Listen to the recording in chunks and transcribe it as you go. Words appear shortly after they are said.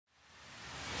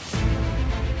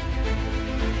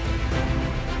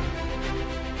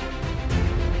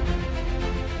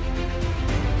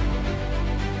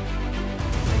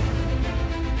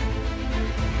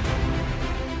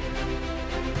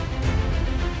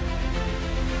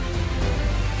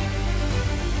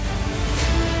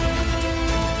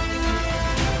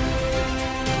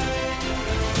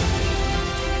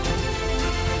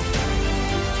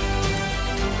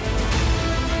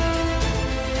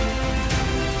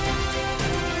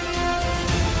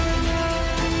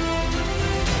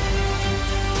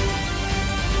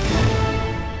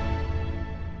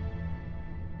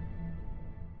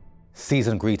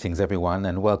Season greetings, everyone,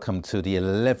 and welcome to the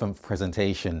 11th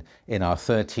presentation in our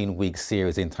 13-week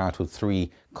series entitled Three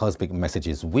Cosmic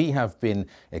Messages. We have been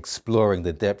exploring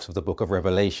the depths of the book of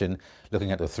Revelation,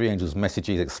 looking at the three angels'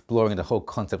 messages, exploring the whole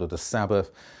concept of the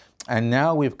Sabbath. And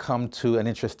now we've come to an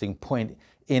interesting point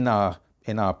in our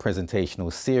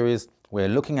presentational series. We're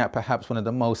looking at perhaps one of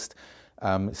the most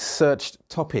searched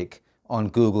topic on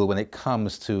Google when it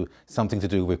comes to something to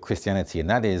do with Christianity, and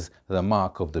that is the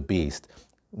mark of the beast.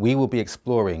 We will be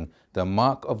exploring the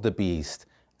mark of the beast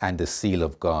and the seal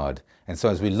of God. And so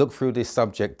as we look through this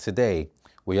subject today,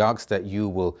 we ask that you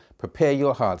will prepare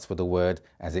your hearts for the word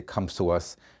as it comes to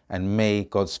us, and may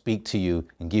God speak to you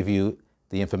and give you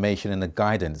the information and the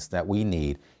guidance that we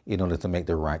need in order to make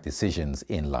the right decisions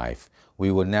in life.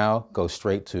 We will now go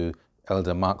straight to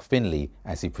Elder Mark Finley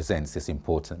as he presents this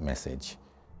important message.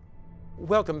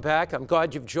 Welcome back. I'm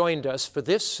glad you've joined us for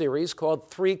this series called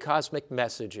Three Cosmic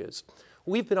Messages.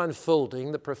 We've been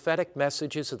unfolding the prophetic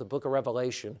messages of the book of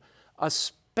Revelation,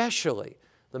 especially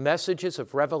the messages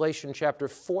of Revelation chapter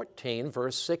 14,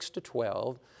 verse 6 to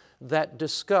 12, that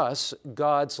discuss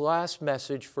God's last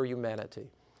message for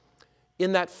humanity.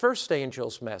 In that first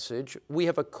angel's message, we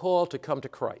have a call to come to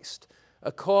Christ,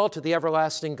 a call to the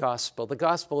everlasting gospel, the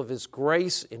gospel of His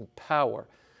grace and power,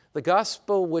 the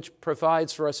gospel which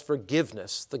provides for us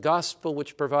forgiveness, the gospel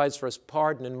which provides for us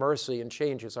pardon and mercy and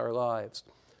changes our lives.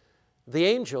 The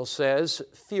angel says,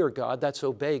 fear God, that's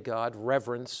obey God,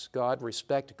 reverence God,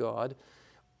 respect God,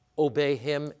 obey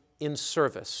Him in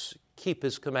service, keep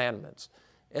His commandments.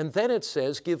 And then it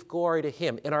says, give glory to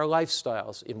Him in our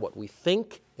lifestyles, in what we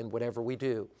think, in whatever we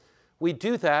do. We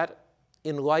do that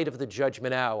in light of the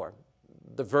judgment hour.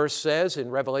 The verse says in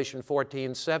Revelation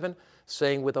 14:7,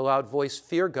 saying with a loud voice,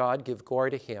 fear God, give glory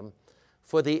to Him,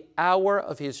 for the hour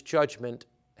of His judgment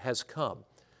has come.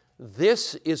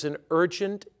 This is an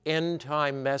urgent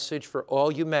end-time message for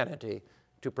all humanity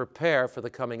to prepare for the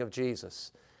coming of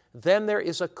Jesus. Then there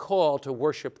is a call to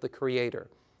worship the Creator.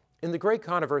 In the great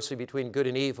controversy between good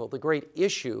and evil, the great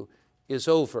issue is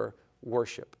over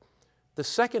worship. The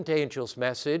second angel's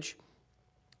message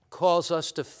calls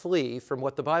us to flee from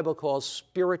what the Bible calls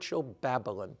spiritual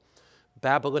Babylon.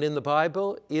 Babylon in the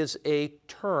Bible is a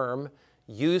term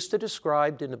used to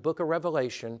describe in the book of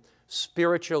Revelation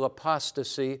spiritual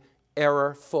apostasy,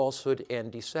 error, falsehood, and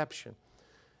deception.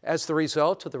 As the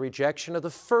result of the rejection of the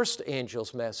first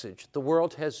angel's message, the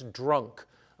world has drunk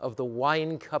of the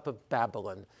wine cup of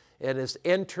Babylon and has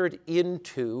entered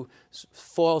into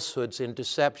falsehoods and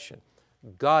deception.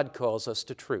 God calls us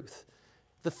to truth.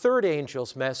 The third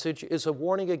angel's message is a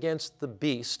warning against the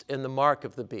beast and the mark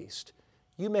of the beast.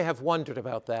 You may have wondered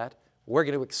about that. We're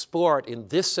going to explore it in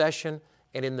this session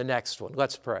and in the next one.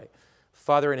 Let's pray.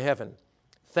 Father in heaven,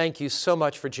 thank you so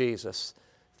much for Jesus.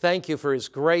 Thank you for His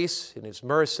grace and His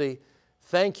mercy.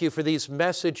 Thank you for these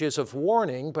messages of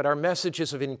warning, but our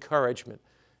messages of encouragement.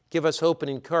 Give us hope and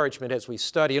encouragement as we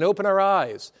study, and open our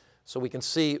eyes so we can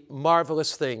see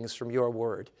marvelous things from your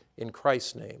word. In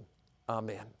Christ's name,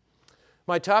 amen.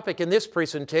 My topic in this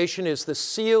presentation is the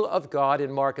seal of God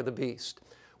and mark of the beast.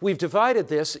 We've divided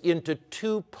this into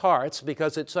two parts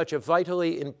because it's such a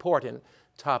vitally important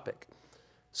topic.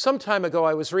 Some time ago,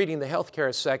 I was reading the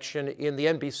healthcare section in the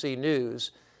NBC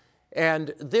News,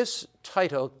 and this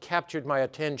title captured my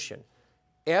attention.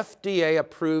 FDA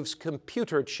approves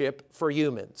computer chip for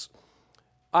humans.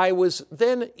 I was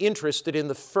then interested in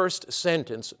the first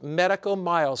sentence, medical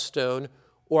milestone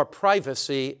or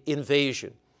privacy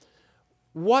invasion.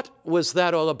 What was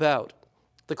that all about?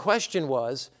 The question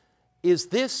was, is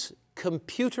this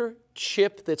computer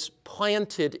chip that's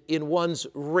planted in one's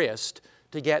wrist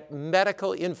to get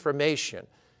medical information,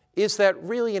 is that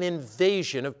really an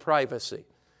invasion of privacy?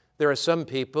 There are some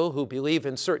people who believe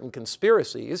in certain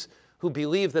conspiracies, who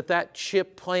believe that that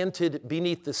chip planted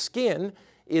beneath the skin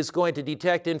is going to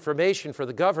detect information for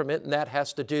the government, and that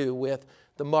has to do with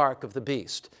the mark of the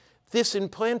beast. This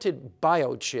implanted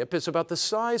biochip is about the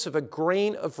size of a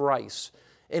grain of rice,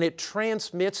 and it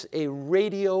transmits a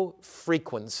radio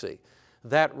frequency.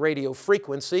 That radio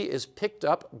frequency is picked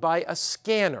up by a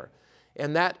scanner,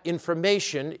 and that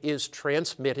information is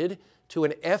transmitted to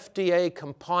an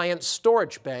FDA-compliant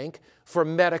storage bank for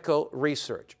medical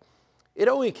research. It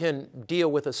only can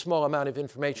deal with a small amount of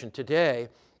information today,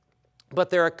 but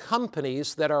there are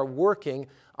companies that are working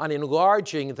on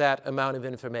enlarging that amount of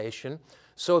information.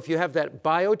 So if you have that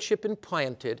biochip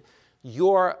implanted,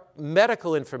 your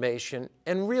medical information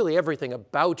and really everything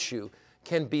about you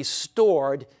can be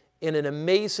stored in an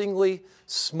amazingly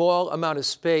small amount of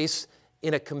space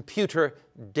in a computer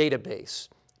database.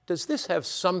 Does this have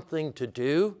something to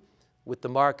do with the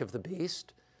mark of the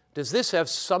beast? Does this have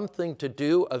something to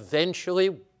do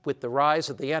eventually with the rise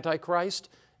of the Antichrist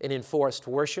and enforced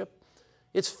worship?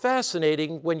 It's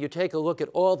fascinating when you take a look at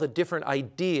all the different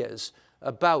ideas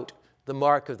about the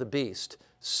mark of the beast.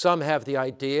 Some have the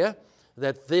idea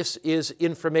that this is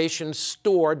information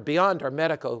stored beyond our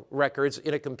medical records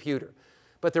in a computer.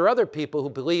 But there are other people who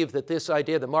believe that this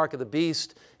idea, the mark of the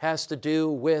beast, has to do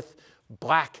with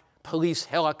black police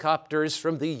helicopters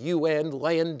from the UN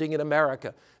landing in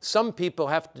America. Some people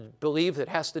have to believe that it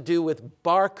has to do with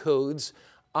barcodes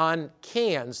on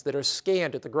cans that are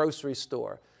scanned at the grocery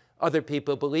store. Other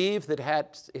people believe that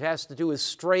it has to do with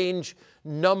strange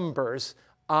numbers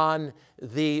on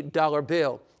the dollar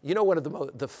bill. You know, one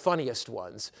of the funniest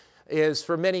ones is,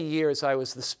 for many years I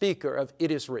was the speaker of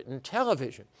It Is Written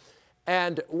television.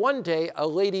 And one day a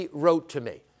lady wrote to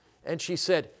me and she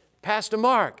said, "Pastor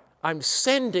Mark, I'm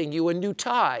sending you a new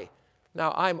tie."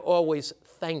 Now, I'm always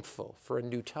thankful for a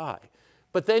new tie.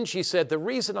 But then she said, "The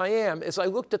reason I am is I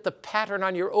looked at the pattern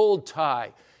on your old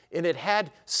tie and it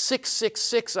had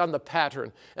 666 on the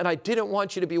pattern, and I didn't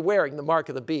want you to be wearing the mark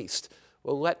of the beast."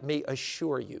 Well, let me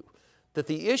assure you that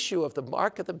the issue of the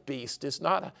mark of the beast is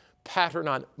not a pattern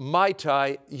on my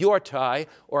tie, your tie,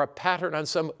 or a pattern on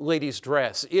some lady's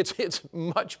dress. It's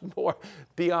much more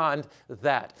beyond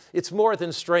that. It's more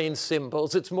than strange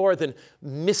symbols. It's more than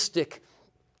mystic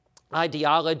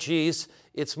ideologies.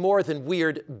 It's more than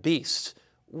weird beasts.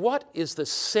 What is the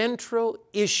central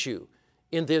issue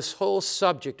in this whole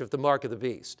subject of the mark of the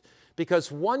beast?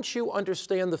 Because once you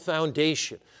understand the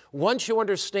foundation, once you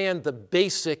understand the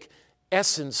basic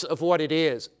essence of what it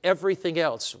is, everything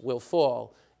else will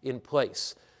fall in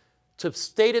place. To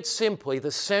state it simply,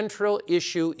 the central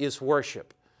issue is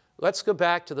worship. Let's go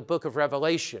back to the book of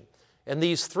Revelation and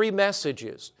these three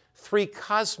messages, three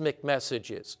cosmic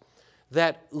messages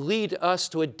that lead us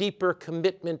to a deeper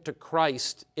commitment to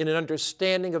Christ in an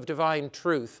understanding of divine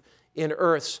truth in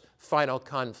earth's final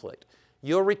conflict.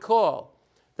 You'll recall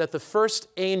that the first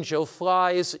angel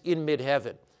flies in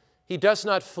mid-heaven. He does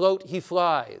not float, he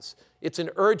flies. It's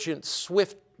an urgent,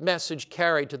 swift message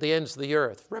carried to the ends of the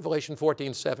earth. Revelation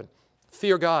 14:7.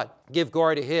 Fear God, give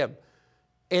glory to him.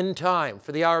 End time,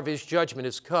 for the hour of his judgment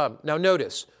is come. Now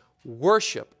notice,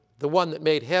 worship the one that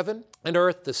made heaven and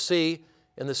earth, the sea,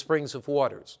 and the springs of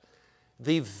waters.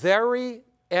 The very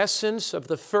essence of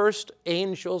the first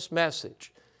angel's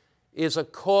message is a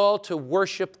call to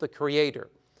worship the Creator.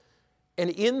 And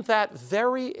in that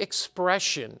very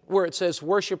expression, where it says,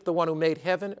 worship the one who made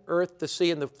heaven, earth, the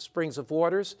sea, and the springs of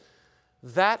waters,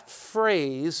 that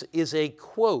phrase is a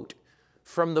quote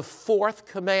from the fourth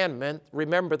commandment.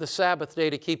 Remember the Sabbath day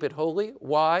to keep it holy.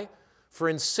 Why? For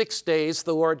in 6 days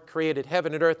the Lord created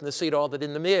heaven and earth and the sea and all that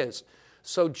in them is.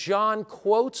 So John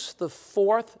quotes the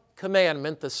fourth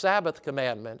commandment, the Sabbath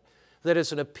commandment, that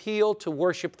is an appeal to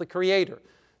worship the Creator.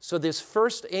 So this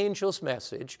first angel's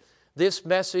message, this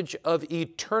message of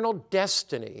eternal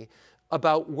destiny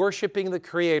about worshiping the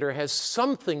Creator, has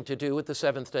something to do with the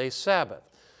seventh-day Sabbath.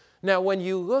 Now, when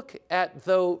you look at,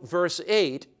 though, verse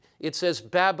 8, it says,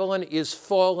 Babylon is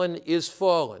fallen, is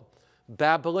fallen.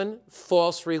 Babylon,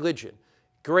 false religion.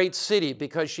 Great city,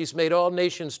 because she's made all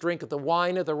nations drink of the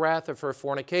wine of the wrath of her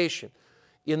fornication.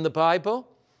 In the Bible,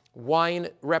 wine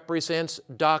represents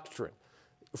doctrine.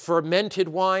 Fermented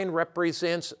wine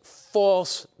represents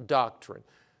false doctrine.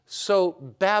 So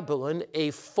Babylon,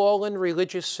 a fallen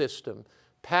religious system,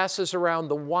 passes around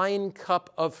the wine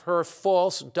cup of her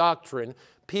false doctrine.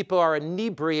 People are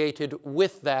inebriated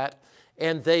with that,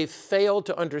 and they fail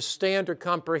to understand or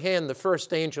comprehend the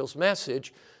first angel's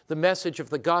message, the message of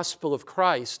the gospel of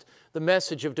Christ, the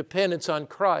message of dependence on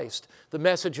Christ, the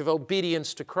message of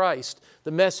obedience to Christ,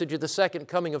 the message of the second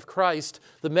coming of Christ,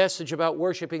 the message about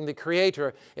worshiping the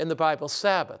Creator in the Bible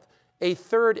Sabbath. A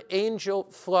third angel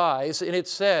flies, and it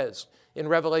says in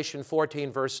Revelation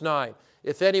 14, verse 9,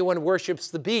 if anyone worships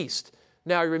the beast.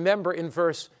 Now remember in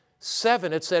verse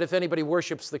 7, it said if anybody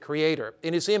worships the Creator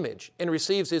in his image and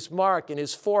receives his mark in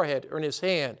his forehead or in his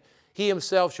hand, he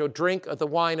himself shall drink of the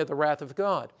wine of the wrath of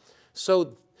God.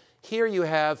 So here you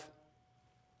have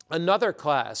another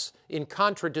class in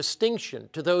contradistinction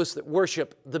to those that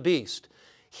worship the beast.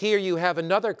 Here you have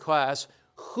another class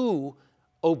who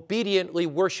obediently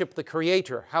worship the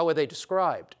Creator. How are they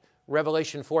described?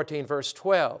 Revelation 14, verse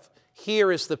 12.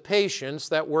 Here is the patience,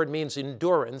 that word means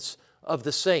endurance, of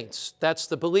the saints. That's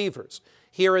the believers.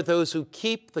 Here are those who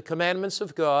keep the commandments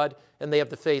of God and they have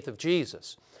the faith of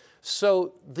Jesus.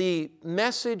 So the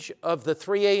message of the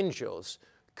three angels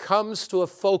comes to a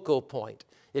focal point.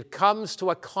 It comes to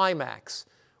a climax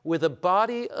with a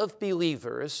body of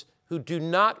believers who do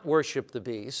not worship the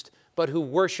beast, but who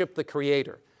worship the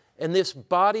Creator. And this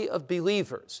body of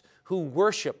believers who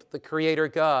worship the Creator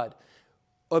God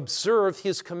observe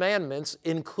His commandments,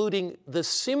 including the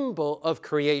symbol of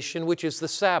creation, which is the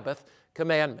Sabbath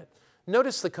commandment.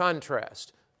 Notice the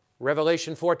contrast.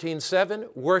 Revelation 14:7,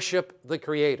 worship the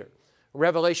Creator.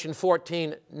 Revelation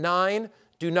 14:9,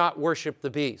 do not worship the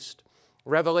beast.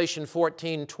 Revelation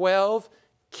 14:12,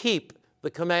 keep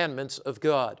the commandments of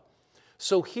God.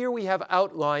 So here we have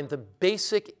outlined the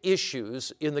basic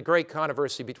issues in the great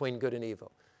controversy between good and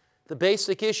evil. The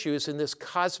basic issues in this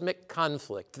cosmic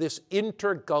conflict, this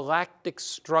intergalactic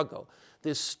struggle,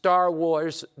 this Star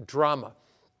Wars drama.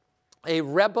 A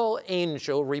rebel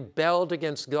angel rebelled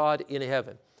against God in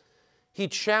heaven. He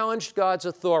challenged God's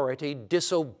authority,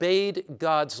 disobeyed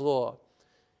God's law.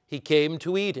 He came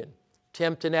to Eden,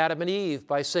 tempting Adam and Eve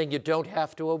by saying, you don't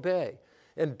have to obey.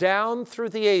 And down through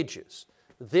the ages,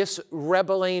 this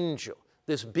rebel angel,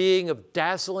 this being of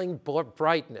dazzling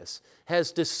brightness,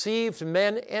 has deceived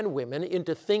men and women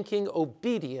into thinking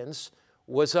obedience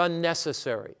was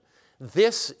unnecessary.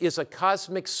 This is a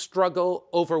cosmic struggle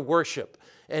over worship,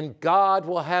 and God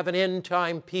will have an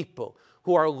end-time people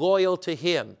who are loyal to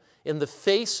Him in the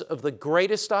face of the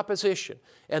greatest opposition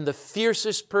and the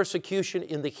fiercest persecution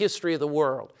in the history of the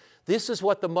world. This is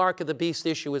what the mark of the beast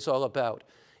issue is all about.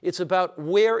 It's about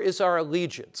where is our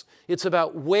allegiance. It's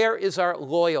about where is our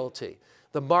loyalty.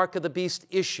 The mark of the beast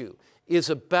issue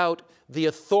is about the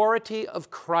authority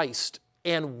of Christ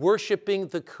and worshiping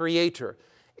the Creator.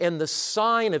 And the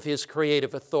sign of His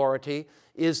creative authority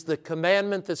is the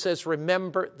commandment that says,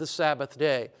 remember the Sabbath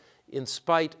day, in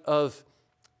spite of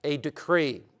a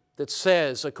decree that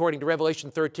says, according to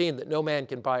Revelation 13, that no man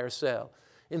can buy or sell.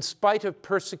 In spite of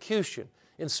persecution,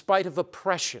 in spite of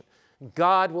oppression,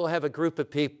 God will have a group of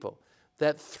people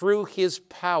that through His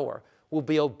power will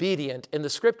be obedient. And the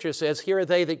Scripture says, here are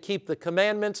they that keep the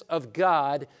commandments of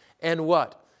God, and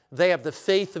what? They have the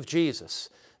faith of Jesus.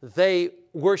 They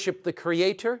worship the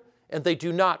Creator, and they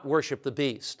do not worship the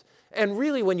beast. And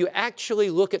really, when you actually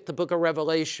look at the book of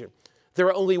Revelation, there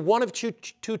are only one of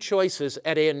two choices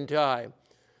at end time.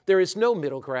 There is no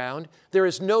middle ground. There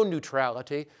is no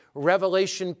neutrality.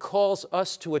 Revelation calls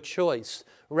us to a choice.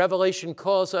 Revelation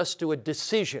calls us to a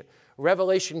decision.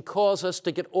 Revelation calls us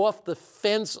to get off the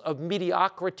fence of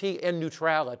mediocrity and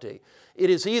neutrality. It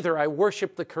is either I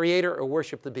worship the Creator or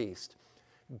worship the beast.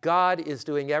 God is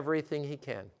doing everything He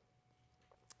can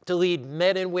to lead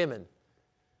men and women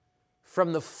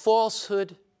from the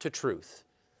falsehood to truth,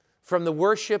 from the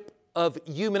worship of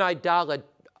human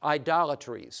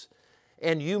idolatries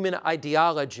and human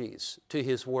ideologies to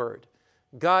His Word.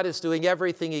 God is doing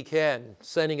everything He can,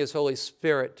 sending His Holy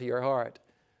Spirit to your heart,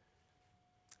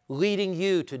 leading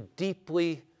you to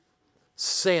deeply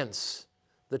sense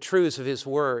the truths of His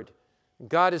Word.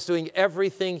 God is doing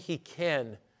everything He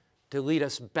can to lead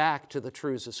us back to the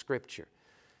truths of Scripture.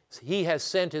 He has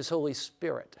sent His Holy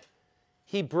Spirit.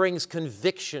 He brings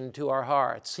conviction to our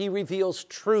hearts. He reveals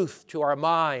truth to our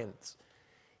minds.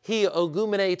 He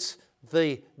illuminates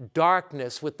the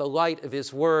darkness with the light of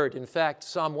His Word. In fact,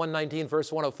 Psalm 119,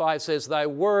 verse 105 says, Thy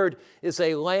Word is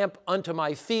a lamp unto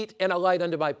my feet and a light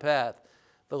unto my path.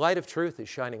 The light of truth is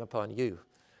shining upon you.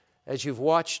 As you've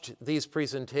watched these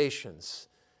presentations,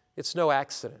 it's no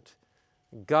accident.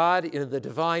 God, in the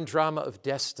divine drama of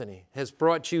destiny, has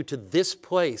brought you to this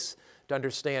place to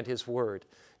understand His Word,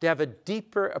 to have a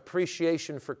deeper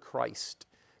appreciation for Christ,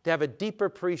 to have a deeper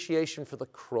appreciation for the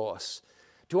cross,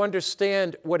 to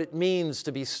understand what it means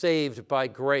to be saved by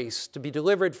grace, to be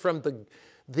delivered from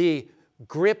the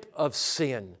grip of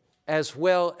sin, as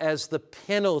well as the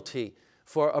penalty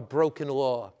for a broken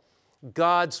law.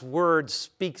 God's Word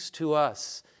speaks to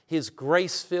us, His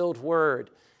grace-filled Word.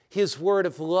 His word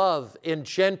of love and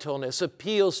gentleness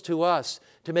appeals to us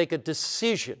to make a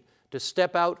decision to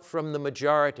step out from the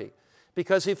majority.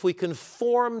 Because if we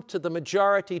conform to the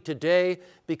majority today,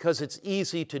 because it's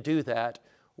easy to do that,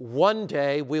 one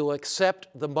day we will accept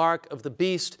the mark of the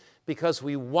beast because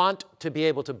we want to be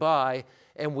able to buy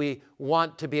and we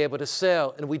want to be able to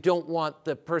sell, and we don't want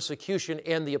the persecution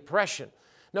and the oppression.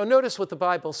 Now notice what the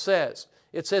Bible says.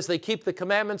 It says they keep the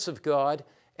commandments of God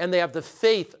and they have the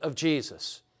faith of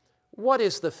Jesus. What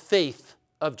is the faith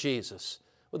of Jesus?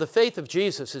 Well, the faith of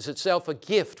Jesus is itself a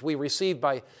gift we receive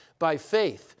by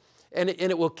faith, and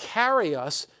it will carry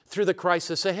us through the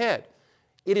crisis ahead.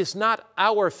 It is not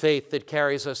our faith that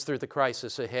carries us through the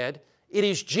crisis ahead. It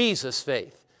is Jesus'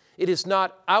 faith. It is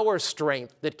not our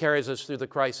strength that carries us through the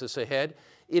crisis ahead.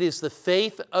 It is the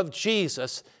faith of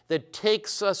Jesus that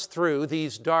takes us through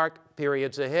these dark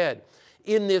periods ahead.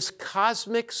 In this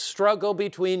cosmic struggle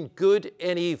between good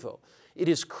and evil, it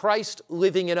is Christ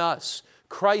living in us,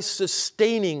 Christ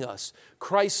sustaining us,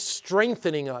 Christ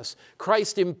strengthening us,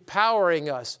 Christ empowering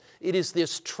us. It is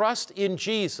this trust in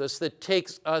Jesus that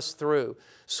takes us through,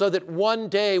 so that one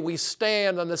day we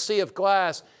stand on the sea of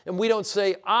glass and we don't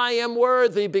say, I am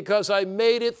worthy because I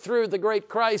made it through the great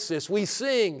crisis. We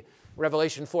sing,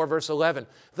 Revelation 4, verse 11,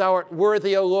 Thou art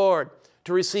worthy, O Lord,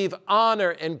 to receive honor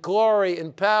and glory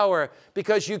and power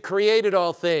because you created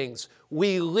all things.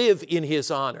 We live in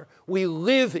his honor. We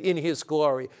live in his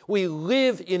glory. We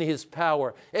live in his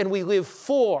power. And we live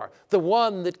for the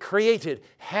one that created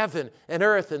heaven and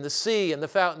earth and the sea and the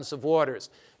fountains of waters,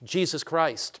 Jesus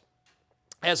Christ.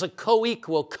 As a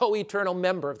co-equal, co-eternal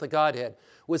member of the Godhead,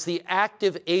 was the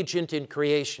active agent in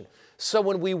creation. So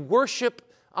when we worship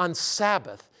on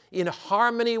Sabbath, in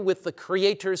harmony with the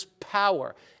Creator's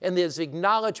power and his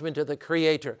acknowledgement of the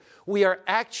Creator, we are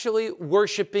actually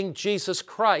worshiping Jesus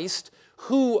Christ,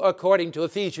 who, according to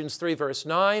Ephesians 3, verse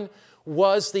 9,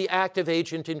 was the active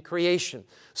agent in creation.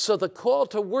 So the call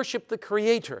to worship the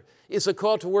Creator is a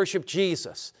call to worship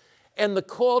Jesus. And the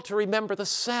call to remember the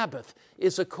Sabbath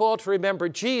is a call to remember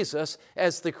Jesus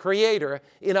as the Creator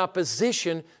in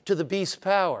opposition to the beast's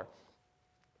power.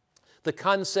 The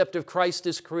concept of Christ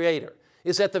as Creator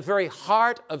is at the very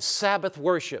heart of Sabbath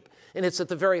worship, and it's at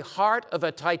the very heart of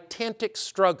a titanic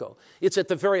struggle. It's at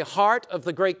the very heart of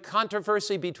the great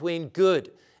controversy between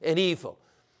good and evil.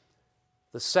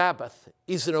 The Sabbath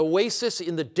is an oasis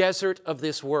in the desert of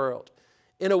this world,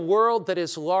 in a world that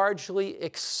is largely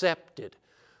accepted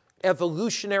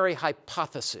evolutionary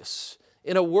hypothesis,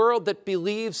 in a world that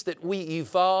believes that we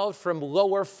evolved from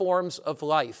lower forms of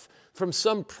life, from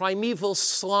some primeval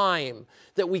slime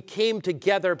that we came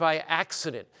together by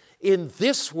accident. In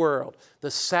this world,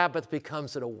 the Sabbath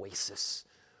becomes an oasis.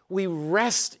 We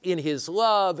rest in his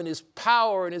love and his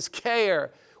power and his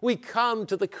care. We come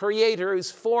to the Creator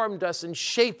who's formed us and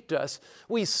shaped us.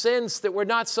 We sense that we're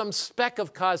not some speck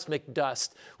of cosmic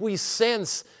dust. We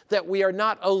sense that we are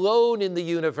not alone in the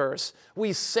universe.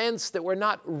 We sense that we're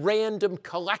not random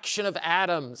collection of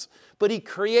atoms, but he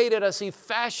created us, he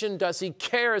fashioned us, he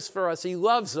cares for us, he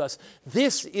loves us.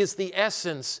 This is the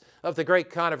essence of the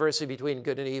great controversy between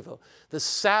good and evil. The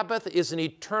Sabbath is an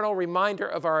eternal reminder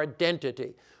of our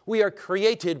identity. We are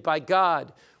created by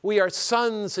God. We are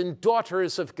sons and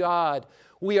daughters of God.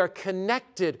 We are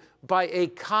connected by a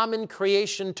common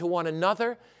creation to one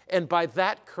another, and by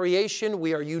that creation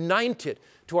we are united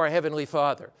to our Heavenly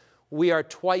Father. We are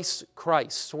twice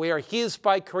Christ. We are his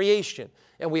by creation,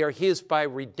 and we are his by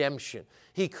redemption.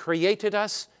 He created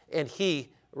us, and he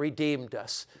redeemed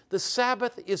us. The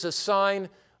Sabbath is a sign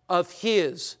of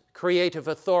his creative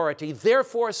authority.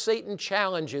 Therefore, Satan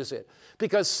challenges it,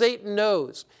 because Satan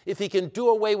knows if he can do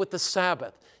away with the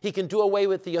Sabbath, he can do away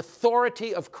with the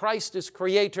authority of Christ as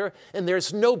Creator, and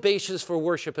there's no basis for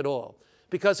worship at all.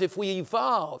 Because if we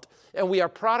evolved and we are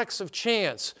products of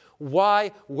chance,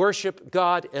 why worship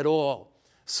God at all?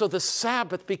 So the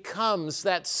Sabbath becomes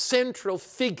that central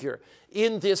figure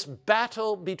in this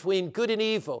battle between good and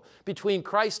evil, between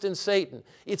Christ and Satan.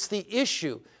 It's the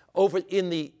issue in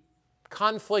the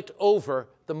conflict over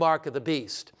the mark of the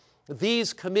beast.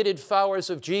 These committed followers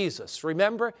of Jesus,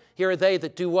 remember, here are they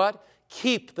that do what?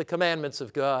 Keep the commandments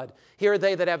of God. Here are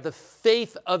they that have the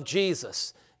faith of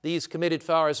Jesus. These committed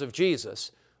followers of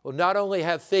Jesus will not only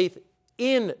have faith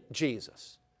in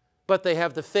Jesus, but they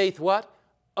have the faith what?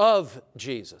 Of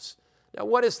Jesus. Now,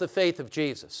 what is the faith of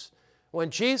Jesus? When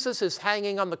Jesus is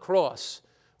hanging on the cross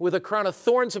with a crown of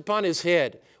thorns upon his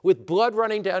head, with blood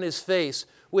running down his face,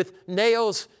 with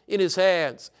nails in his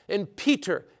hands, and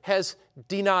Peter has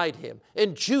denied him,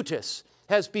 and Judas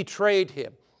has betrayed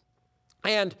him,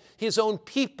 and his own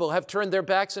people have turned their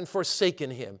backs and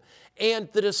forsaken him, and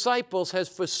the disciples has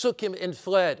forsook him and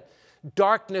fled.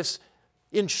 Darkness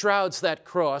enshrouds that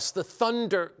cross. The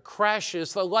thunder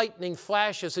crashes, the lightning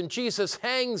flashes, and Jesus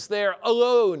hangs there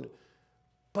alone.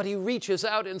 But he reaches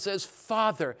out and says,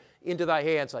 Father, into thy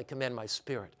hands I commend my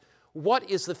spirit. What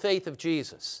is the faith of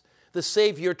Jesus? The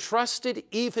Savior trusted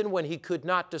even when he could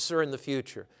not discern the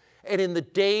future. And in the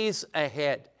days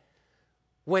ahead,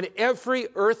 when every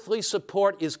earthly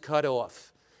support is cut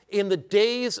off, in the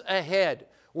days ahead,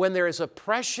 when there is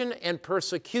oppression and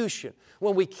persecution,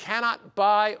 when we cannot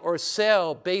buy or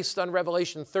sell based on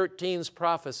Revelation 13's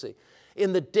prophecy,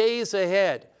 in the days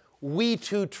ahead, we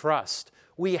too trust.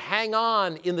 We hang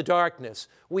on in the darkness.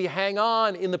 We hang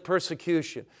on in the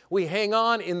persecution. We hang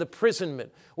on in the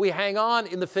imprisonment. We hang on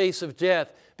in the face of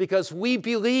death because we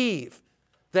believe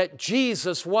that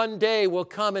Jesus one day will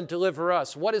come and deliver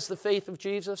us. What is the faith of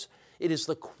Jesus? It is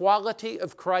the quality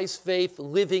of Christ's faith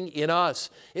living in us,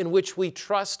 in which we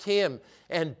trust him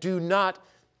and do not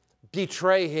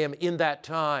betray him in that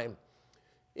time.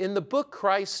 In the book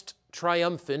Christ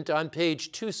Triumphant on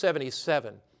page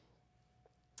 277,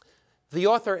 the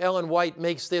author Ellen White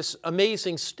makes this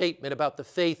amazing statement about the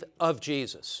faith of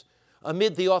Jesus.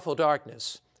 Amid the awful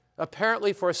darkness,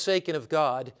 apparently forsaken of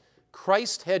God,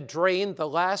 Christ had drained the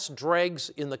last dregs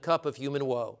in the cup of human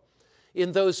woe.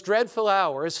 In those dreadful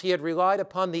hours, he had relied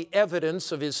upon the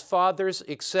evidence of his Father's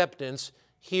acceptance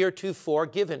heretofore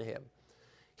given him.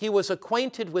 He was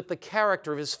acquainted with the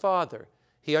character of his Father.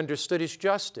 He understood his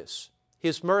justice,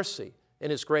 his mercy,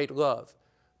 and his great love.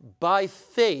 By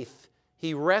faith,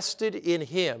 he rested in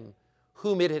him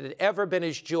whom it had ever been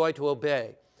his joy to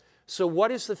obey. So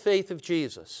what is the faith of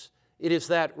Jesus? It is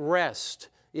that rest.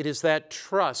 It is that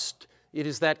trust. It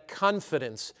is that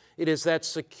confidence. It is that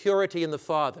security in the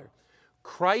Father.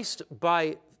 Christ,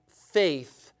 by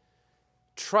faith,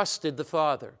 trusted the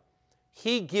Father.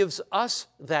 He gives us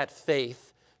that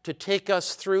faith to take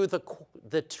us through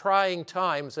the trying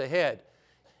times ahead.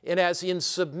 And as in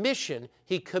submission,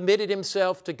 he committed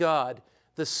himself to God,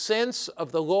 the sense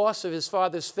of the loss of his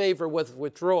Father's favor was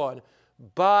withdrawn.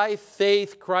 By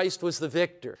faith, Christ was the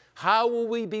victor. How will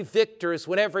we be victors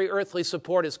when every earthly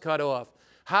support is cut off?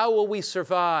 How will we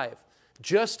survive?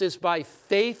 Just as by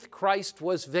faith Christ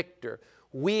was victor,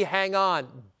 we hang on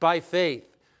by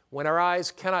faith. When our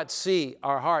eyes cannot see,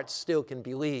 our hearts still can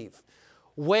believe.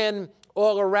 When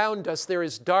all around us there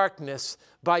is darkness,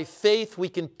 by faith we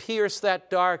can pierce that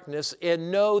darkness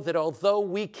and know that although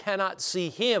we cannot see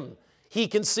him, he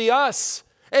can see us,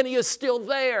 and he is still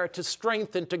there to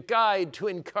strengthen, to guide, to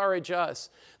encourage us.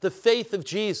 The faith of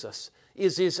Jesus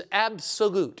is his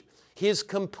absolute, his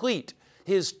complete,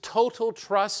 his total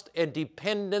trust and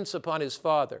dependence upon his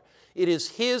Father. It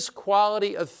is his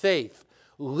quality of faith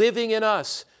living in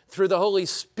us through the Holy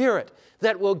Spirit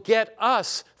that will get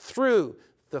us through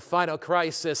the final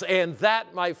crisis. And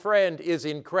that, my friend, is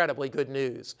incredibly good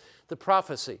news. The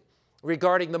prophecy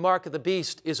regarding the mark of the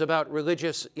beast is about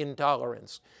religious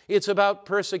intolerance. It's about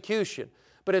persecution,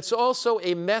 but it's also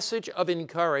a message of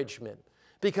encouragement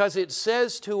because it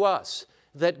says to us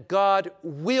that God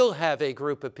will have a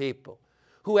group of people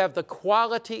who have the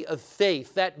quality of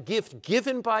faith, that gift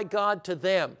given by God to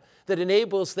them that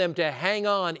enables them to hang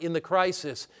on in the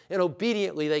crisis, and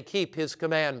obediently they keep his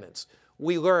commandments.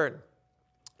 We learn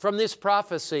from this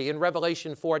prophecy in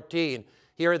Revelation 14,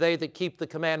 here are they that keep the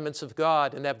commandments of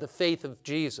God and have the faith of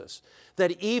Jesus,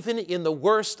 that even in the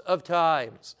worst of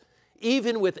times,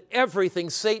 even with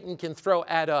everything Satan can throw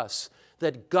at us,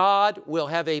 that God will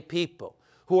have a people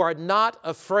who are not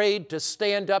afraid to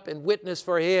stand up and witness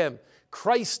for him.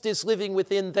 Christ is living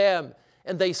within them,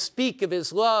 and they speak of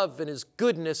his love and his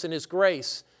goodness and his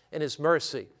grace and his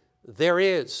mercy. There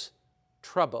is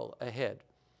trouble ahead.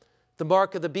 The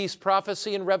mark of the beast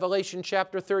prophecy in Revelation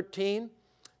chapter 13,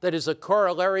 that is a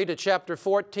corollary to chapter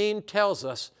 14, tells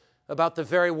us about the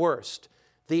very worst,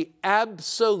 the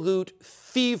absolute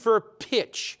fever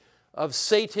pitch of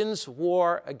Satan's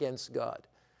war against God.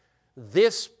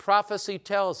 This prophecy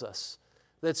tells us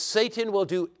that Satan will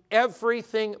do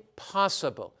everything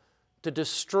possible to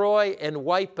destroy and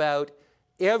wipe out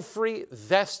every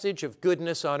vestige of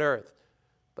goodness on earth.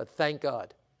 But thank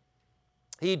God,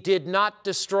 he did not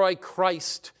destroy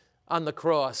Christ on the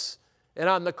cross. And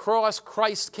on the cross,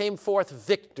 Christ came forth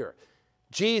victor.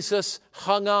 Jesus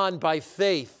hung on by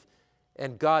faith,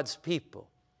 and God's people,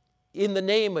 in the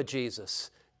name of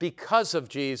Jesus, because of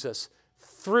Jesus,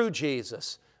 through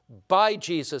Jesus, by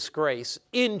Jesus' grace,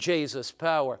 in Jesus'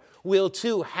 power, will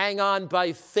too hang on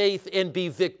by faith and be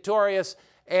victorious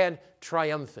and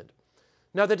triumphant.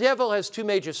 Now, the devil has two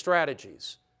major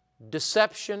strategies: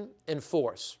 deception and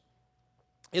force.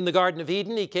 In the Garden of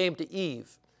Eden, he came to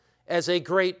Eve as a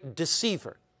great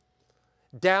deceiver.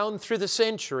 Down through the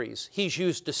centuries, he's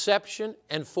used deception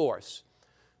and force.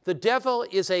 The devil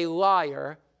is a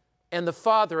liar and the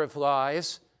father of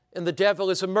lies, and the devil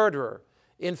is a murderer.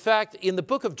 In fact, in the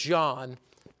book of John,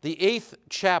 the 8th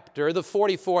chapter, the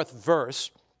 44th verse,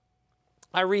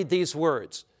 I read these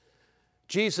words.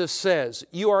 Jesus says,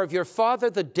 "You are of your father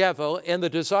the devil, and the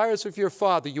desires of your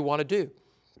father you want to do.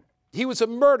 He was a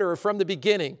murderer from the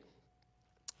beginning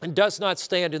and does not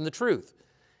stand in the truth.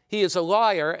 He is a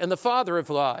liar and the father of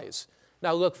lies."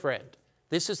 Now look, friend,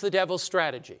 this is the devil's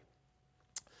strategy.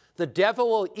 The devil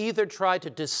will either try to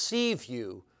deceive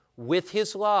you with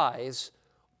his lies,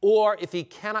 or if he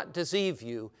cannot deceive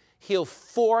you, he'll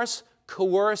force,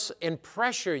 coerce, and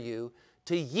pressure you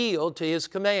to yield to his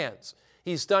commands.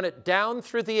 He's done it down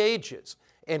through the ages,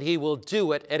 and he will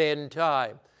do it at end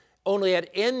time. Only at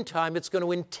end time, it's going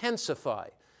to intensify.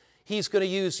 He's going to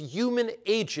use human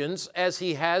agents as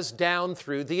he has down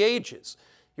through the ages.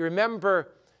 You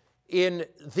remember in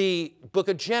the book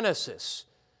of Genesis,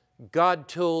 God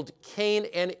told Cain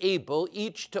and Abel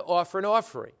each to offer an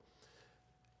offering.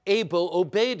 Abel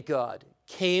obeyed God.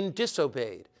 Cain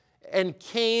disobeyed. And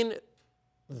Cain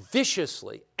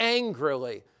viciously,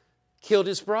 angrily killed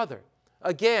his brother.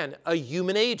 Again, a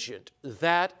human agent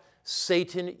that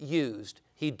Satan used.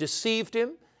 He deceived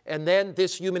him, and then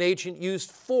this human agent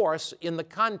used force in the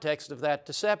context of that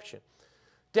deception.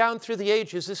 Down through the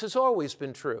ages, this has always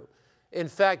been true. In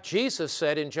fact, Jesus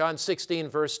said in John 16,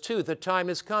 verse 2, the time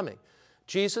is coming.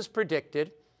 Jesus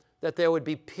predicted that there would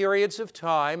be periods of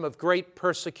time of great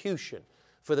persecution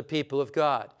for the people of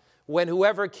God, when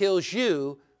whoever kills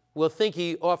you will think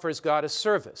he offers God a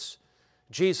service.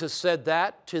 Jesus said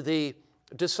that to the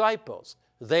disciples.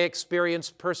 They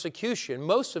experienced persecution.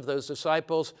 Most of those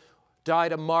disciples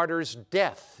died a martyr's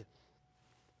death.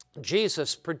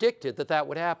 Jesus predicted that that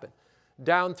would happen.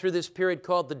 Down through this period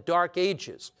called the Dark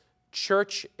Ages,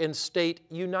 church and state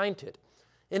united.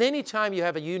 And any time you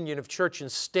have a union of church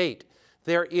and state,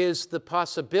 there is the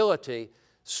possibility,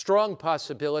 strong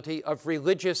possibility, of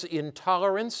religious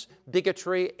intolerance,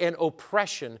 bigotry, and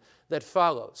oppression that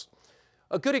follows.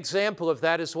 A good example of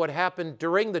that is what happened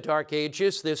during the Dark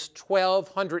Ages, this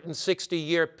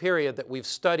 1260-year period that we've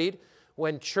studied,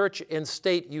 when church and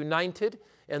state united,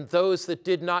 and those that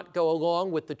did not go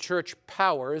along with the church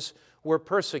powers were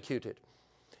persecuted.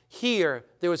 Here,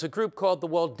 there was a group called the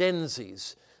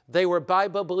Waldenses. They were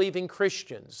Bible-believing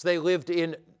Christians. They lived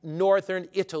in northern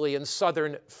Italy and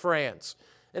southern France.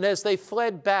 And as they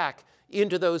fled back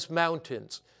into those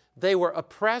mountains, they were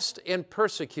oppressed and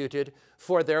persecuted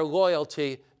for their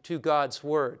loyalty to God's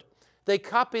Word. They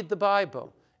copied the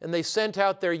Bible, and they sent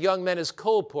out their young men as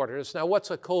colporteurs. Now,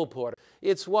 what's a colporteur?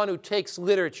 It's one who takes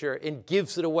literature and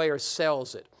gives it away or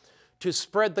sells it, to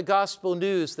spread the gospel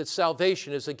news that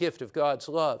salvation is a gift of God's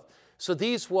love. So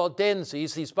these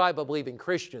Waldenses, these Bible-believing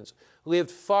Christians,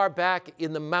 lived far back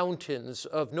in the mountains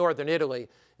of northern Italy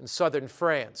and southern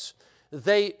France.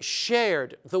 They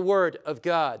shared the Word of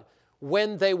God.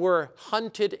 When they were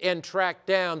hunted and tracked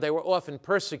down, they were often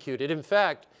persecuted. In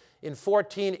fact, in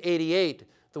 1488,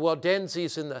 the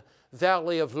Waldenses in the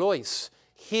Valley of Lois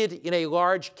hid in a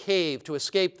large cave to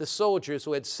escape the soldiers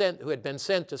who had been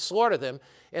sent to slaughter them,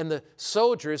 and the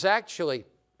soldiers actually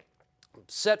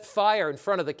set fire in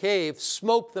front of the cave,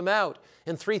 smoked them out,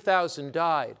 and 3,000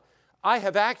 died. I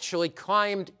have actually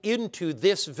climbed into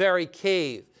this very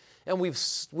cave, and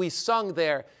we sung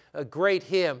there a great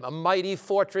hymn, "A mighty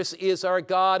fortress is our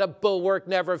God, a bulwark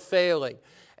never failing."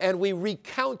 And we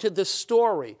recounted the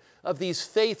story of these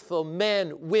faithful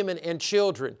men, women, and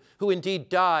children who indeed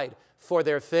died for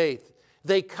their faith.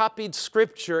 They copied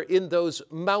Scripture in those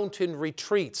mountain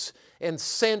retreats and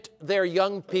sent their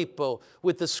young people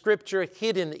with the Scripture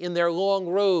hidden in their long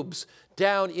robes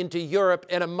down into Europe,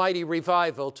 and a mighty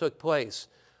revival took place.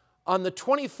 On the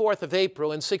 24th of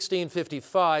April in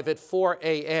 1655 at 4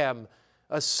 a.m.,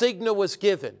 a signal was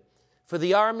given for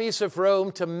the armies of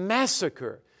Rome to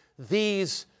massacre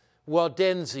these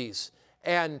Waldenses,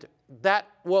 and that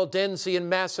Waldensian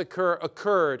massacre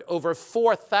occurred. Over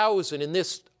 4,000 in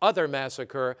this other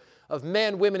massacre of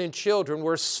men, women, and children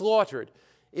were slaughtered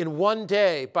in one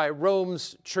day by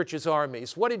Rome's church's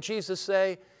armies. What did Jesus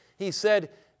say? He said,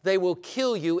 they will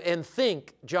kill you and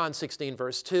think, John 16,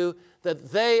 verse 2,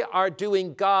 that they are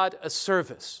doing God a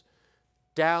service.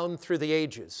 Down through the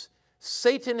ages,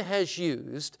 Satan has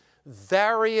used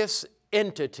various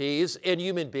entities and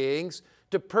human beings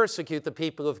to persecute the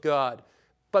people of God.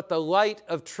 But the light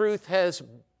of truth has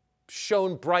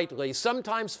shone brightly,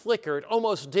 sometimes flickered,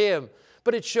 almost dim,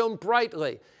 but it's shone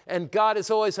brightly. And God has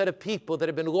always had a people that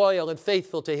have been loyal and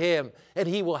faithful to Him, and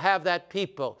He will have that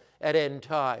people at end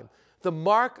time. The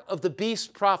mark of the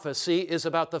beast prophecy is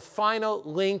about the final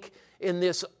link in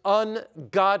this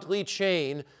ungodly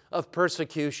chain of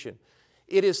persecution.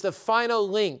 It is the final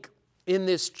link in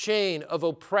this chain of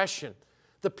oppression.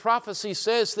 The prophecy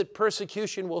says that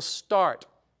persecution will start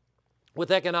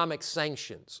with economic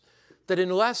sanctions, that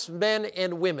unless men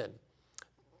and women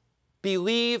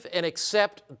believe and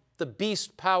accept the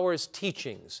beast power's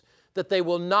teachings, that they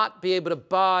will not be able to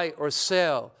buy or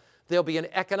sell. There'll be an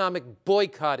economic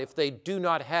boycott if they do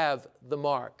not have the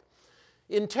mark.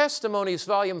 In Testimonies,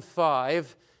 Volume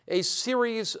 5, a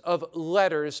series of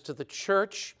letters to the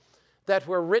church that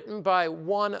were written by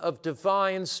one of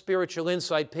divine spiritual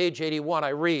insight, page 81, I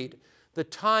read, "The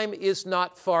time is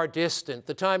not far distant."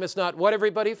 The time is not what,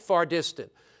 everybody? Far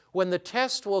distant. "When the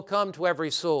test will come to every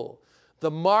soul,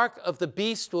 the mark of the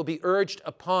beast will be urged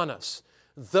upon us.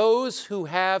 Those who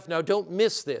have," now don't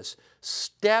miss this,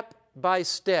 "step by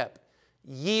step,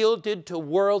 yielded to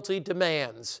worldly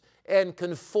demands and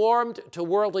conformed to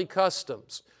worldly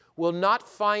customs, will not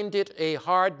find it a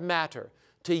hard matter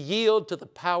to yield to the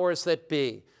powers that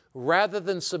be, rather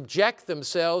than subject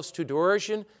themselves to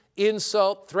derision,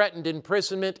 insult, threatened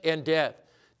imprisonment, and death.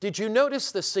 Did you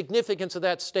notice the significance of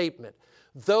that statement?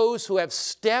 Those who have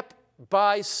step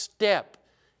by step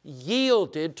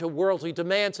yielded to worldly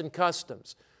demands and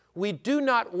customs. We do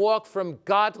not walk from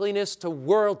godliness to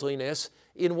worldliness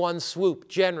in one swoop,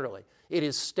 generally. It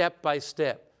is step by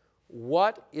step.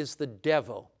 What is the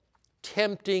devil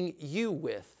tempting you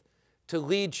with to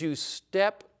lead you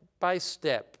step by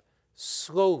step,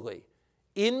 slowly,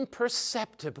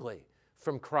 imperceptibly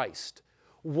from Christ?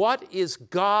 What is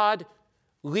God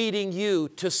leading you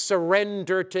to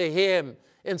surrender to Him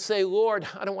and say, Lord,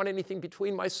 I don't want anything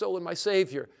between my soul and my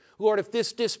Savior. Lord, if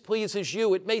this displeases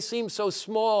you, it may seem so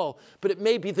small, but it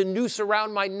may be the noose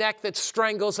around my neck that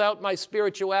strangles out my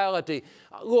spirituality.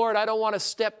 Lord, I don't want to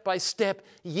step by step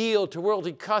yield to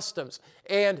worldly customs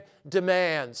and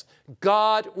demands.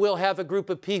 God will have a group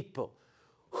of people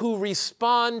who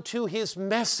respond to His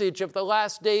message of the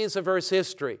last days of Earth's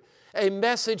history, a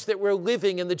message that we're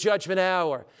living in the judgment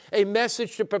hour, a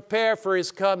message to prepare for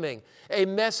His coming, a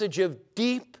message of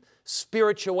deep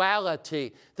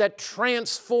spirituality that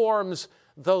transforms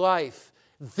the life.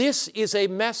 This is a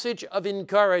message of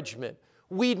encouragement.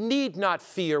 We need not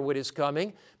fear what is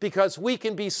coming because we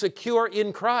can be secure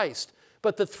in Christ.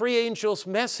 But the three angels'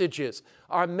 messages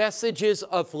are messages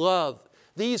of love.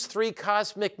 These three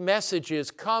cosmic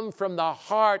messages come from the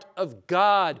heart of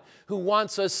God, who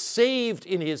wants us saved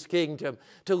in His kingdom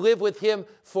to live with Him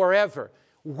forever.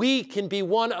 We can be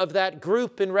one of that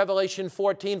group in Revelation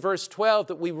 14, verse 12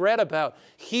 that we read about.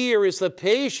 Here is the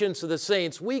patience of the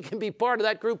saints. We can be part of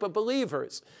that group of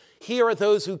believers. Here are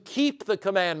those who keep the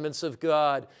commandments of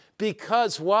God.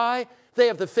 Because why? They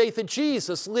have the faith of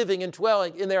Jesus living and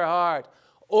dwelling in their heart.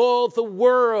 All the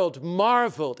world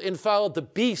marveled and followed the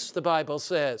beast, the Bible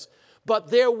says.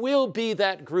 But there will be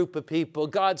that group of people,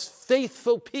 God's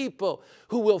faithful people,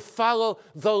 who will follow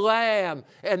the Lamb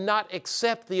and not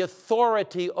accept the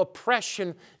authority,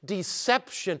 oppression,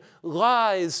 deception,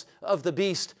 lies of the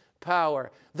beast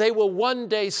power. They will one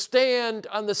day stand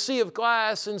on the sea of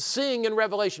glass and sing in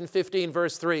Revelation 15,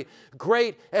 verse 3,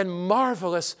 "Great and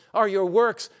marvelous are your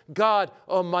works, God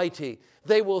Almighty."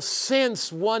 They will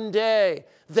sense one day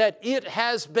that it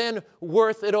has been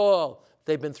worth it all.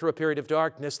 They've been through a period of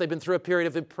darkness. They've been through a period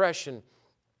of oppression.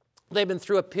 They've been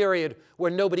through a period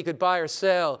where nobody could buy or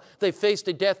sell. They faced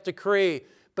a death decree.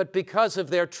 But because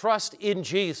of their trust in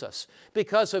Jesus,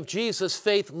 because of Jesus'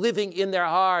 faith living in their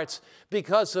hearts,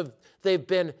 because of they've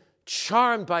been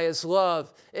charmed by His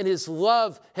love, and His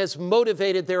love has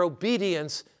motivated their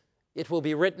obedience, it will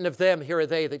be written of them, here are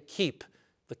they that keep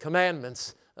the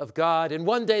commandments of God. And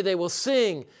one day they will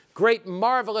sing, "Great and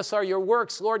marvelous are your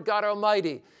works, Lord God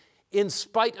Almighty." In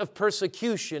spite of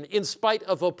persecution, in spite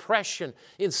of oppression,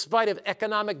 in spite of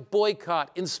economic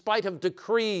boycott, in spite of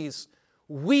decrees,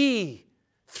 we,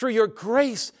 through your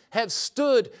grace, have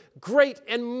stood. Great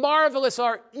and marvelous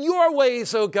are your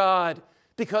ways, O God,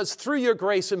 because through your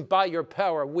grace and by your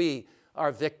power, we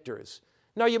are victors.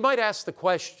 Now, you might ask the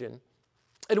question,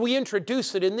 and we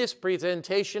introduce it in this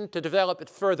presentation to develop it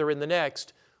further in the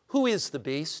next, who is the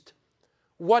beast?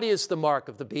 What is the mark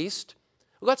of the beast?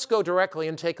 Let's go directly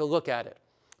and take a look at it.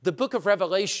 The book of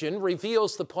Revelation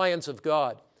reveals the plans of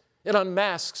God. It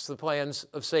unmasks the plans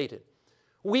of Satan.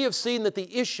 We have seen that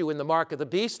the issue in the mark of the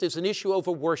beast is an issue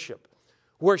over worship,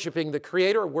 worshiping the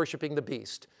Creator or worshiping the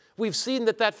beast. We've seen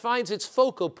that that finds its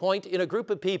focal point in a group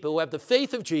of people who have the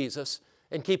faith of Jesus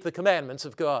and keep the commandments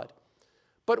of God.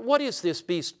 But what is this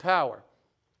beast power?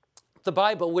 The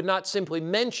Bible would not simply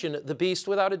mention the beast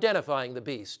without identifying the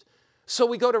beast. So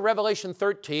we go to Revelation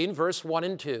 13, verse 1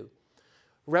 and 2.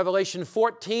 Revelation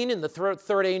 14, in the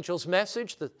third angel's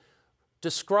message, that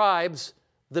describes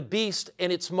the beast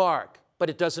and its mark, but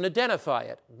it doesn't identify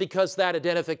it because that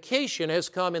identification has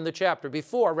come in the chapter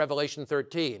before, Revelation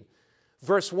 13.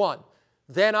 Verse 1,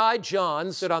 "Then I,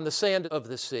 John, stood on the sand of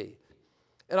the sea,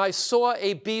 and I saw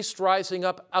a beast rising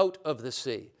up out of the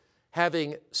sea,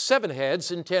 having 7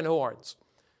 heads and 10 horns,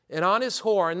 and on his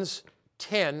horns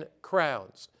 10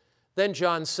 crowns. Then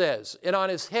John says, and on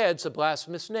his heads a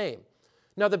blasphemous name.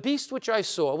 Now the beast which I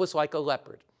saw was like a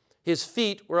leopard. His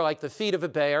feet were like the feet of a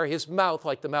bear, his mouth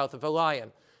like the mouth of a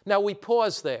lion." Now we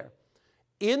pause there.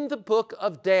 In the book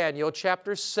of Daniel,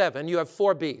 chapter 7, you have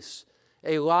 4 beasts: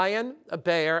 a lion, a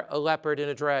bear, a leopard, and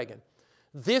a dragon.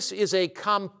 This is a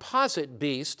composite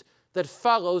beast that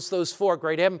follows those 4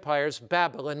 great empires,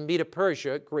 Babylon,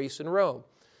 Medo-Persia, Greece, and Rome.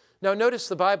 Now notice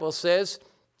the Bible says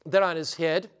that on his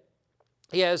head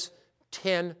he has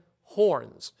 10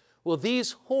 horns. Well,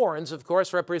 these horns, of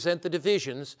course, represent the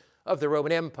divisions of the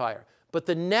Roman Empire. But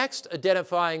the next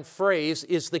identifying phrase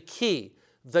is the key.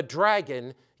 The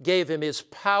dragon gave him his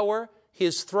power,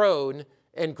 his throne,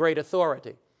 and great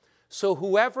authority. So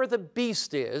whoever the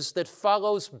beast is that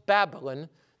follows Babylon,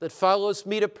 that follows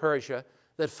Medo-Persia,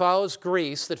 that follows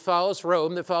Greece, that follows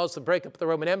Rome, that follows the breakup of the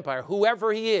Roman Empire,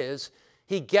 whoever he is,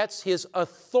 he gets his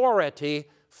authority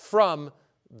from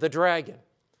the dragon.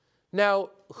 Now,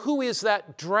 who is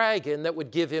that dragon that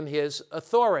would give him his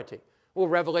authority? Well,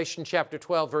 Revelation chapter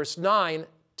 12, verse 9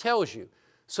 tells you.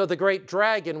 So the great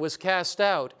dragon was cast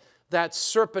out, that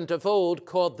serpent of old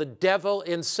called the devil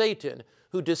and Satan,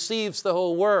 who deceives the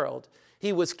whole world.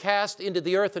 He was cast into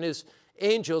the earth, and his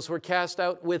angels were cast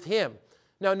out with him.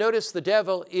 Now notice the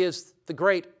devil is the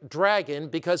great dragon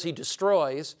because he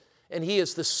destroys, and he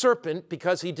is the serpent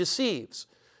because he deceives.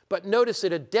 But notice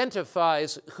it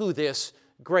identifies who this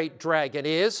great dragon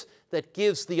is that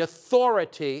gives the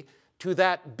authority to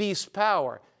that beast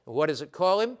power. What does it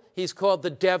call him? He's called the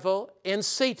devil and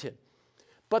Satan.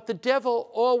 But the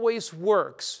devil always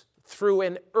works through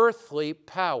an earthly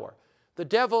power. The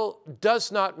devil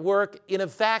does not work in a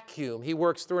vacuum. He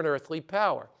works through an earthly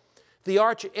power. The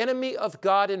arch enemy of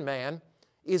God and man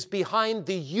is behind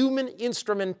the human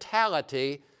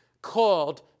instrumentality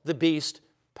called the beast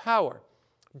power.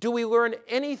 Do we learn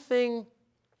anything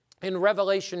in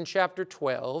Revelation chapter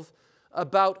 12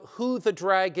 about who the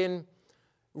dragon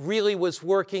really was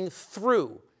working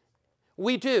through?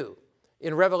 We do.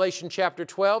 In Revelation chapter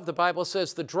 12, the Bible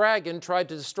says the dragon tried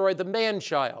to destroy the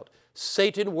man-child.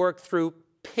 Satan worked through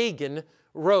pagan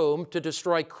Rome to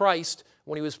destroy Christ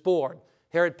when he was born.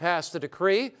 Herod passed a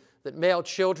decree that male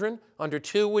children under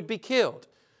 2 would be killed.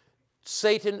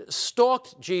 Satan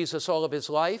stalked Jesus all of his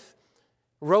life.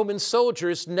 Roman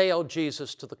soldiers nailed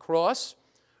Jesus to the cross.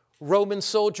 Roman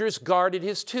soldiers guarded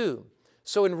his tomb.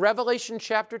 So in Revelation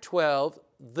chapter 12,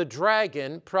 the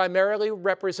dragon primarily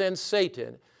represents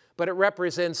Satan, but it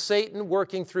represents Satan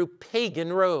working through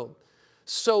pagan Rome.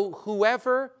 So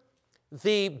whoever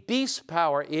the beast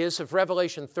power is of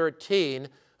Revelation 13,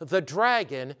 the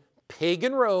dragon,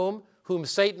 pagan Rome, whom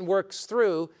Satan works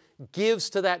through, gives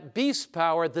to that beast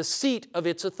power the seat of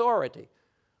its authority.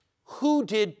 Who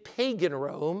did pagan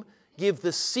Rome give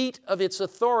the seat of its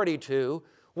authority to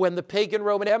when the pagan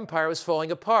Roman Empire was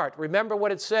falling apart? Remember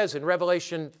what it says in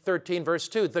Revelation 13, verse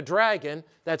 2. The dragon,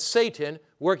 that's Satan,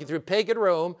 working through pagan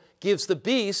Rome, gives the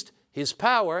beast his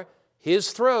power,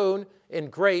 his throne, and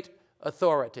great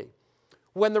authority.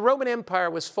 When the Roman Empire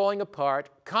was falling apart,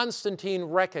 Constantine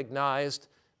recognized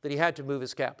that he had to move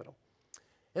his capital.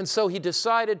 And so he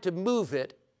decided to move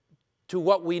it to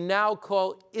what we now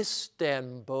call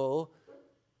Istanbul,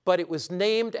 but it was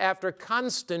named after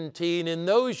Constantine in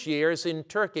those years in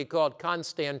Turkey called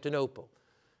Constantinople.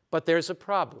 But there's a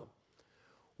problem.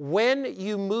 When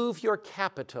you move your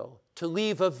capital, to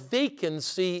leave a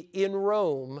vacancy in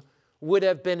Rome would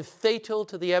have been fatal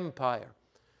to the empire.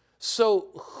 So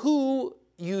who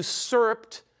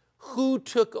usurped, who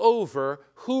took over,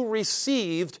 who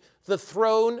received the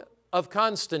throne of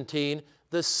Constantine,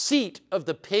 the seat of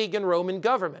the pagan Roman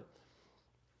government?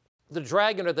 The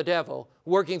dragon or the devil,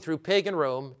 working through pagan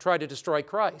Rome, tried to destroy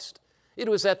Christ. It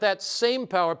was at that same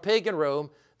power, pagan Rome,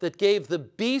 that gave the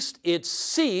beast its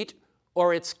seat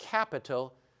or its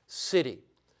capital city.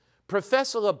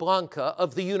 Professor LeBlanca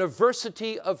of the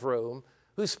University of Rome,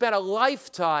 who spent a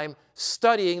lifetime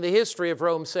studying the history of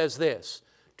Rome, says this: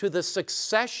 to the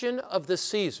succession of the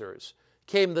Caesars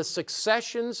came the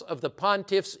successions of the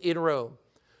pontiffs in Rome.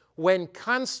 When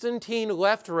Constantine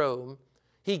left Rome,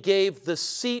 he gave the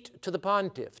seat to the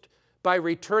pontiff. By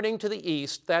returning to the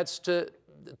east, that's to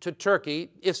Turkey,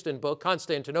 Istanbul,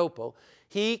 Constantinople,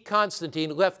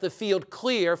 Constantine, left the field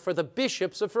clear for the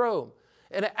bishops of Rome.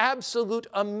 An absolute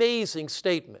amazing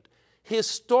statement.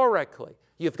 Historically,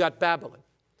 you've got Babylon,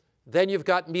 then you've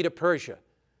got Medo-Persia,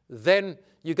 then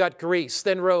you got Greece,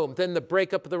 then Rome, then the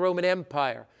breakup of the Roman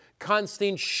Empire.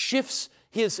 Constantine shifts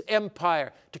his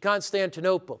empire to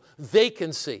Constantinople,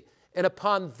 vacancy, and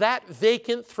upon that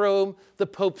vacant throne, the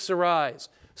popes arise.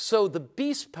 So the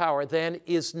beast power then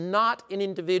is not an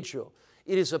individual.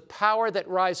 It is a power that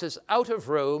rises out of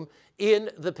Rome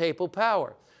in the papal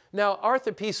power. Now,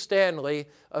 Arthur P. Stanley,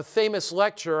 a famous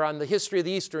lecturer on the history of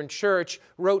the Eastern Church,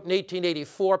 wrote in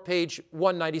 1884, page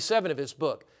 197 of his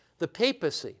book, "The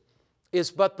papacy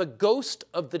is but the ghost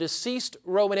of the deceased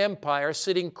Roman Empire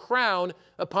sitting crowned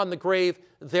upon the grave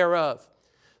thereof."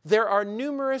 There are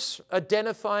numerous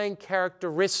identifying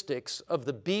characteristics of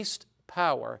the beast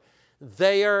power.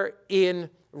 They are in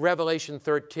Revelation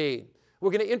 13.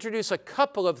 We're going to introduce a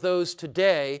couple of those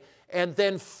today and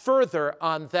then further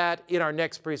on that in our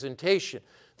next presentation.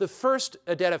 The first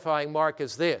identifying mark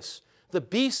is this: the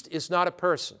beast is not a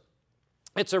person.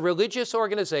 It's a religious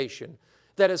organization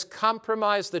that has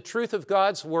compromised the truth of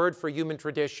God's word for human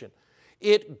tradition.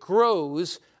 It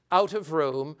grows out of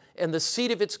Rome, and the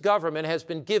seat of its government has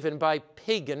been given by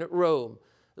pagan Rome.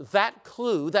 That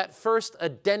clue, that first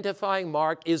identifying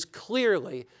mark, is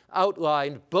clearly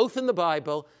outlined both in the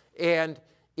Bible and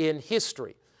in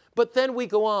history. But then we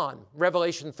go on.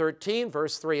 Revelation 13,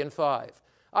 verse 3 and 5.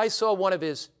 I saw one of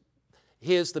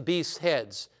the beast's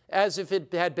heads, as if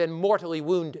it had been mortally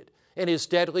wounded, and his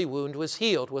deadly wound was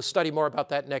healed. We'll study more about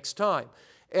that next time.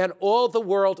 And all the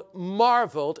world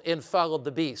marveled and followed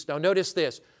the beast. Now notice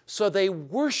this. So they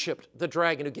worshiped the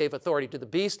dragon who gave authority to the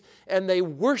beast, and they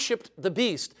worshiped the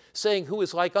beast, saying, who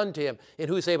is like unto him, and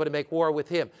who is able to make war with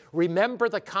him. Remember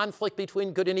the conflict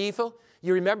between good and evil?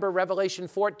 You remember Revelation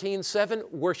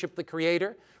 14:7, worship the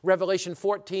Creator. Revelation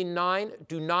 14:9,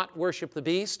 do not worship the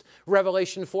beast.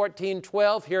 Revelation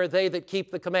 14:12, here are they that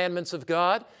keep the commandments of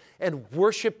God. And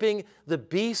worshiping the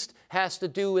beast has to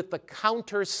do with the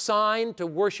countersign to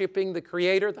worshiping the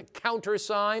Creator, the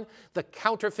countersign, the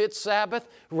counterfeit Sabbath,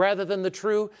 rather than the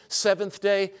true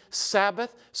seventh-day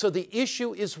Sabbath. So the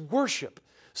issue is worship.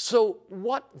 So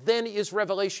what then is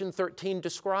Revelation 13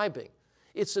 describing?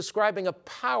 It's describing a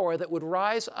power that would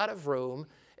rise out of Rome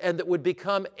and that would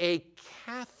become a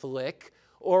Catholic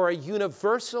or a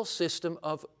universal system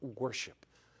of worship.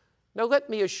 Now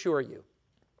let me assure you,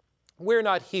 we're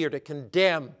not here to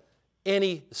condemn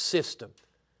any system.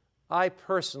 I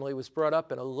personally was brought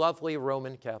up in a lovely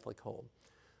Roman Catholic home,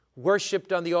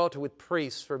 worshiped on the altar with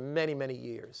priests for many, many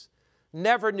years,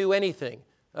 never knew anything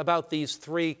about these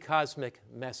three cosmic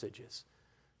messages.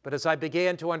 But as I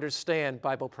began to understand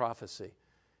Bible prophecy,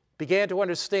 began to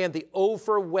understand the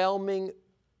overwhelming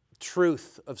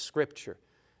truth of Scripture,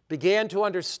 began to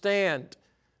understand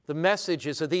the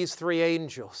messages of these three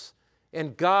angels,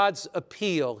 and God's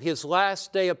appeal, his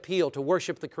last day appeal to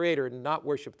worship the Creator and not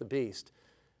worship the beast,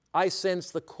 I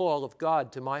sense the call of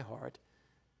God to my heart.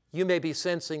 You may be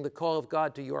sensing the call of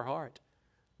God to your heart.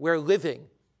 We're living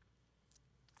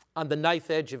on the knife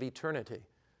edge of eternity,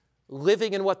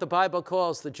 living in what the Bible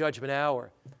calls the judgment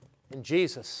hour. And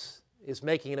Jesus is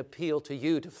making an appeal to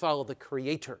you to follow the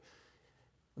Creator.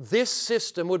 This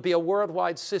system would be a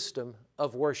worldwide system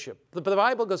of worship. The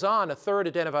Bible goes on, a third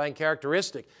identifying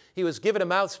characteristic. He was given a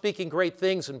mouth speaking great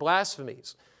things and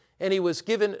blasphemies, and he was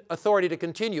given authority to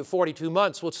continue 42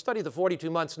 months. We'll study the 42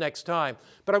 months next time,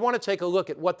 but I want to take a look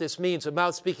at what this means, a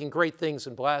mouth speaking great things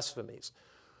and blasphemies.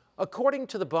 According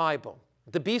to the Bible,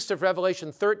 the beast of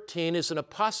Revelation 13 is an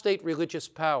apostate religious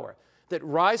power that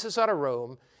rises out of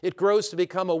Rome. It grows to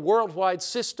become a worldwide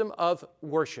system of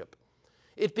worship.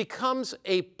 It becomes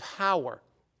a power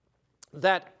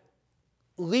that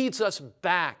leads us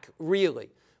back, really,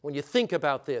 when you think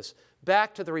about this,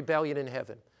 back to the rebellion in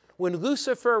heaven. When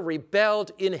Lucifer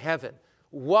rebelled in heaven,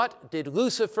 what did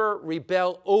Lucifer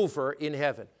rebel over in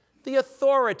heaven? The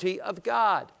authority of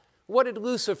God. What did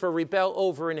Lucifer rebel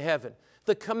over in heaven?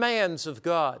 The commands of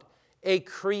God. A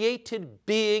created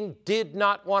being did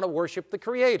not want to worship the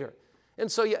Creator.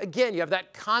 And so, again, you have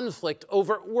that conflict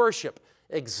over worship,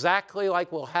 exactly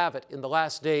like we'll have it in the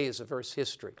last days of Earth's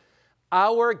history.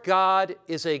 Our God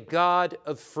is a God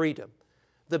of freedom.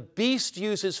 The beast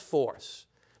uses force.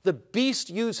 The beast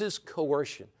uses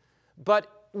coercion. But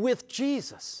with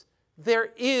Jesus,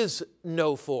 there is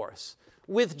no force.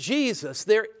 With Jesus,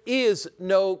 there is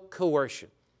no coercion.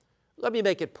 Let me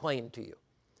make it plain to you.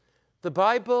 The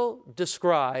Bible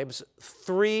describes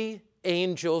three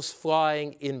angels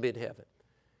flying in mid-heaven.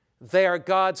 They are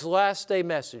God's last day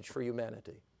message for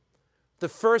humanity. The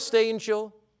first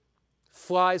angel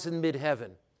flies in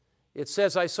mid-heaven. It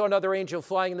says, I saw another angel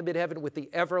flying in the mid-heaven with the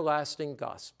everlasting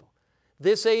gospel.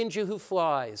 This angel who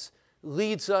flies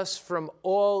leads us from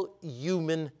all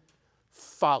human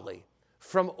folly,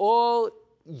 from all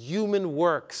human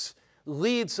works,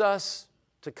 leads us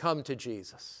to come to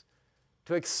Jesus,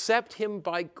 to accept him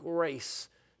by grace,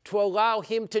 to allow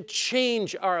him to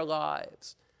change our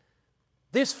lives.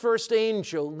 This first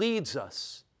angel leads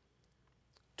us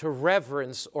to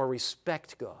reverence or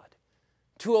respect God,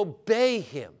 to obey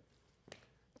him,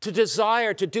 to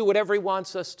desire to do whatever he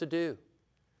wants us to do.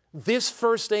 This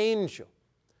first angel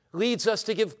leads us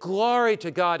to give glory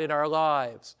to God in our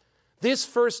lives. This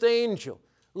first angel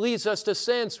leads us to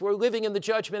sense we're living in the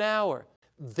judgment hour.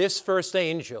 This first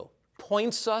angel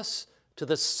points us to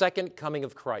the second coming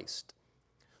of Christ.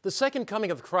 The second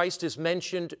coming of Christ is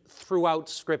mentioned throughout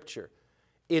Scripture.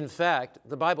 In fact,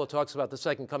 the Bible talks about the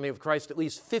second coming of Christ at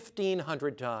least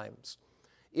 1,500 times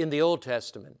in the Old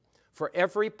Testament. For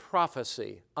every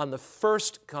prophecy on the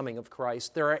first coming of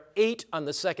Christ, there are 8 on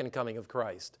the second coming of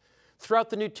Christ. Throughout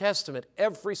the New Testament,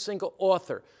 every single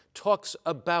author talks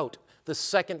about the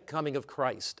second coming of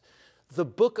Christ. The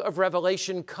book of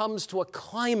Revelation comes to a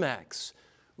climax,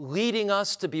 leading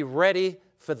us to be ready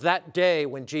for that day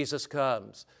when Jesus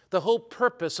comes. The whole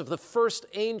purpose of the first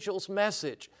angel's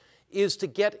message is to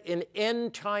get an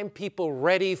end-time people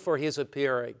ready for his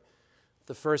appearing.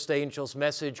 The first angel's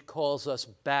message calls us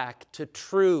back to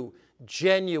true,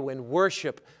 genuine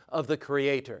worship of the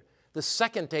Creator. The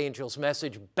second angel's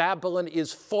message, Babylon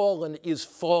is fallen,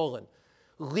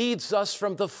 leads us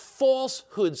from the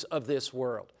falsehoods of this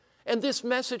world. And this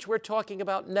message we're talking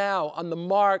about now, on the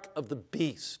mark of the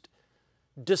beast,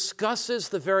 discusses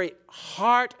the very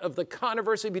heart of the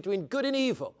controversy between good and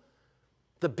evil.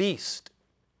 The beast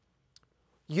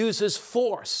uses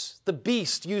force. The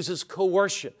beast uses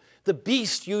coercion. The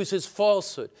beast uses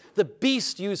falsehood. The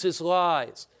beast uses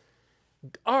lies.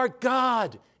 Our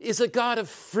God is a God of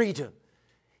freedom.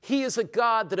 He is a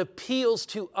God that appeals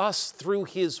to us through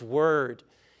his word.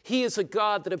 He is a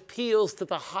God that appeals to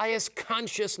the highest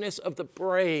consciousness of the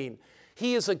brain.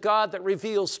 He is a God that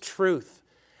reveals truth.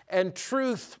 And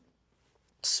truth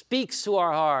speaks to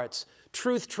our hearts.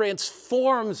 Truth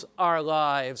transforms our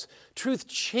lives. Truth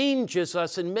changes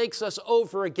us and makes us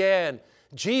over again.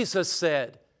 Jesus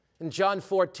said in John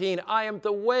 14, I am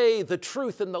the way, the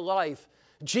truth, and the life.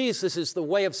 Jesus is the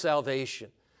way of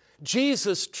salvation.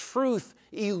 Jesus' truth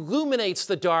illuminates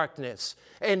the darkness,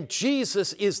 and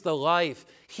Jesus is the life.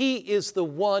 He is the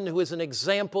one who is an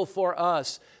example for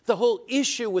us. The whole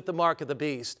issue with the mark of the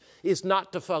beast is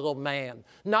not to follow man,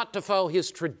 not to follow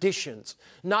his traditions,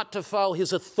 not to follow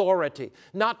his authority,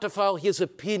 not to follow his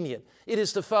opinion. It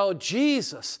is to follow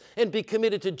Jesus and be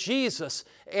committed to Jesus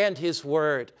and his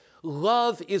word.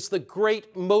 Love is the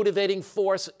great motivating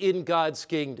force in God's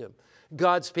kingdom.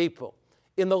 God's people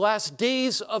in the last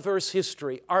days of Earth's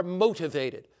history are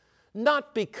motivated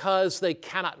not because they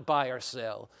cannot buy or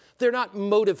sell. They're not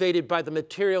motivated by the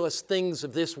materialist things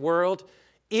of this world.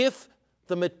 If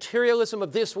the materialism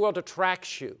of this world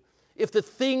attracts you, if the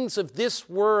things of this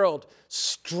world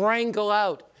strangle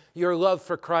out your love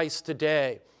for Christ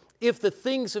today, if the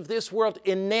things of this world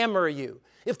enamor you,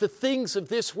 if the things of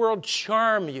this world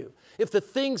charm you, if the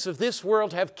things of this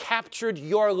world have captured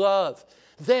your love,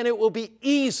 then it will be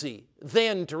easy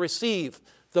then to receive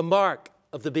the mark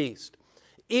of the beast.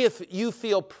 If you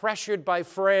feel pressured by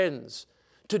friends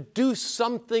to do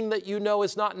something that you know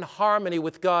is not in harmony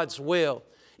with God's will,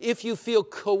 if you feel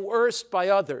coerced by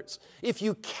others, if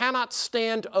you cannot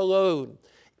stand alone,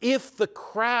 if the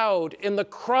crowd and the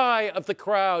cry of the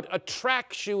crowd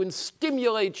attracts you and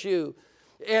stimulates you,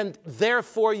 and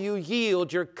therefore you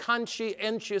yield your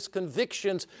conscientious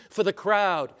convictions for the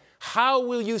crowd, how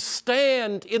will you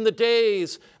stand in the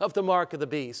days of the mark of the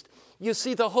beast? You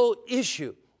see, the whole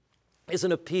issue is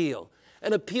an appeal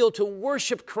to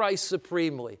worship Christ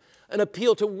supremely, an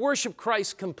appeal to worship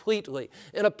Christ completely,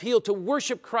 an appeal to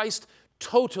worship Christ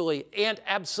totally and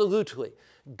absolutely.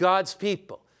 God's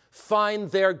people find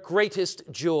their greatest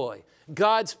joy.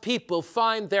 God's people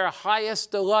find their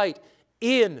highest delight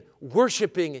in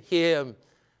worshiping him.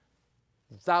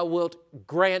 Thou wilt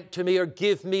grant to me or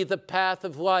give me the path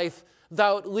of life.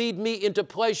 Thou wilt lead me into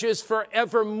pleasures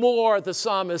forevermore, the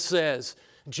psalmist says.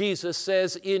 Jesus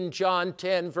says in John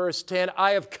 10, verse 10,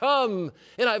 I have come,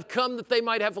 and I have come that they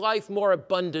might have life more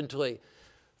abundantly.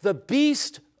 The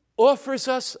beast offers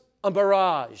us a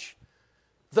mirage.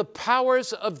 The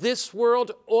powers of this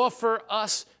world offer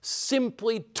us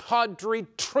simply tawdry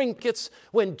trinkets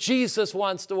when Jesus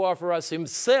wants to offer us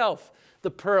himself,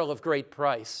 the pearl of great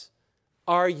price.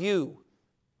 Are you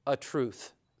a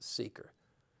truth seeker?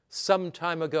 Some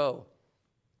time ago,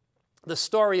 the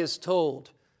story is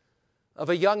told of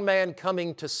a young man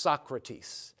coming to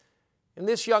Socrates. And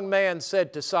this young man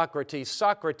said to Socrates,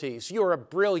 Socrates, you're a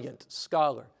brilliant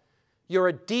scholar. You're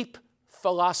a deep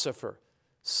philosopher.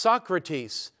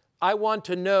 Socrates, I want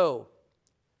to know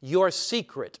your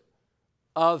secret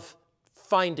of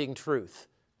finding truth.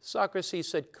 Socrates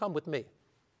said, come with me.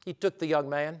 He took the young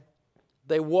man.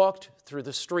 They walked through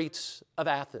the streets of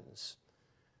Athens.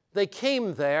 They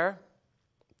came there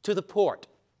to the port.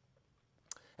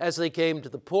 As they came to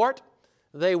the port,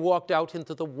 they walked out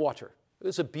into the water. It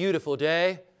was a beautiful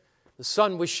day. The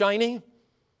sun was shining,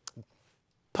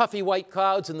 puffy white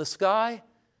clouds in the sky,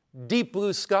 deep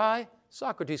blue sky.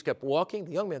 Socrates kept walking.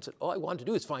 The young man said, all I wanted to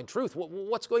do is find truth.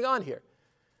 What's going on here?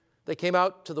 They came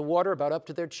out to the water about up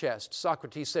to their chest.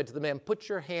 Socrates said to the man, put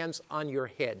your hands on your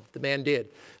head. The man did.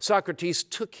 Socrates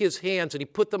took his hands and he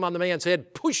put them on the man's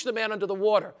head, pushed the man under the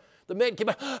water. The man came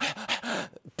out,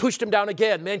 pushed him down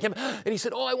again. Man came, and he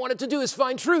said, all I wanted to do is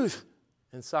find truth.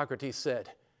 And Socrates said,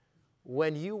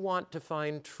 when you want to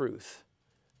find truth,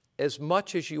 as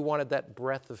much as you wanted that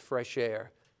breath of fresh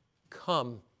air,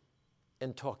 come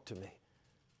and talk to me,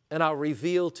 and I'll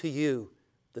reveal to you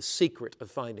the secret of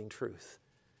finding truth.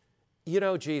 You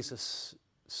know, Jesus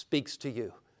speaks to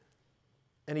you,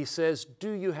 and he says,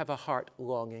 do you have a heart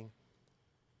longing?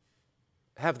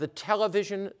 Have the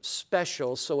television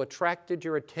special so attracted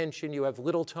your attention you have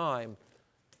little time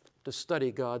to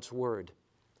study God's Word?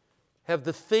 Have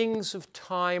the things of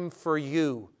time for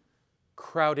you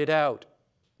crowded out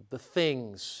the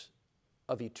things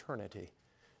of eternity?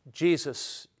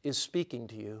 Jesus is speaking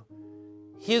to you.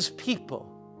 His people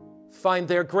find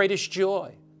their greatest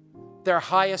joy, their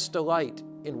highest delight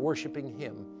in worshiping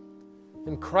Him.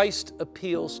 And Christ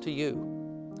appeals to you.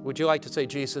 Would you like to say,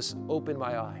 Jesus, open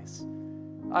my eyes?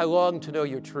 I long to know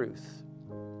your truth.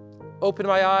 Open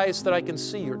my eyes that I can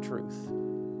see your truth.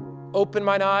 Open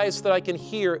mine eyes that I can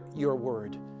hear your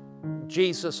word.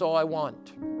 Jesus, all I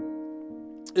want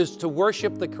is to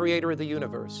worship the Creator of the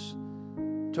universe,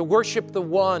 to worship the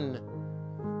one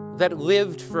that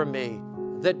lived for me,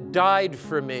 that died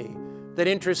for me, that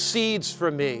intercedes for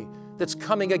me, that's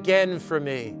coming again for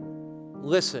me.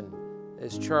 Listen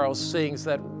as Charles sings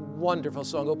that wonderful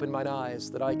song, Open Mine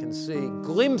Eyes That I Can See.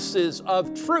 Glimpses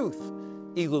of truth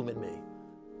illumine me.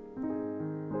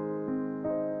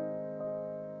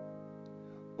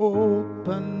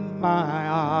 Open my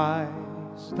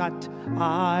eyes that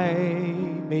I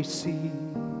may see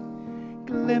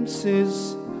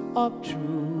glimpses of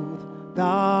truth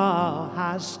thou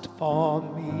hast for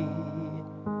me.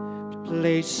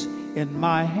 Place in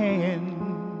my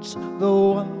hands the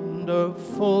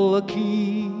wonderful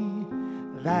key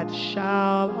that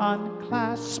shall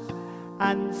unclasp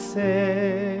and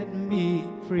set me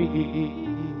free.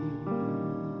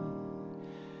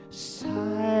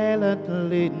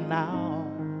 Silently now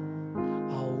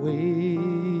I'll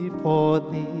wait for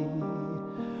thee,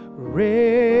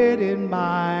 read in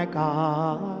my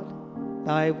God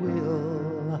thy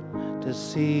will to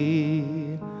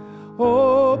see.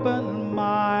 Open my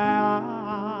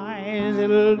eyes,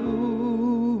 illumine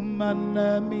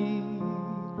me,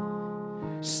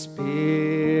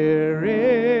 Spirit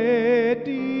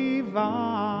divine.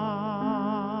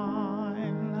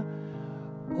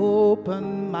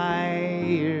 Open my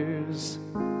ears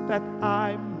that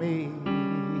I may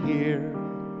hear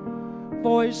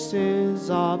voices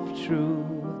of truth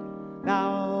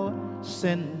thou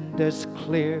sendest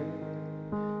clear.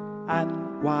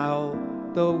 And while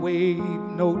the wave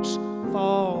notes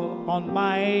fall on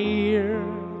my ear,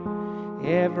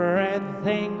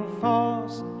 everything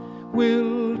false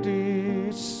will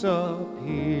disappear.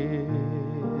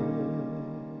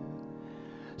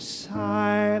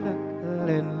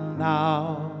 Silently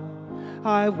now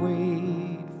I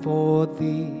wait for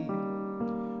thee,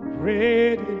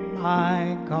 read in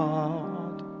my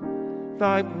God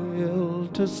thy will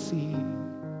to see.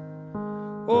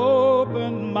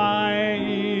 Open my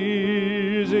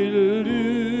ears,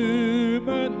 illumine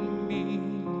me,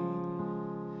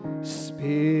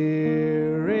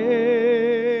 Spirit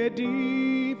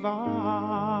divine.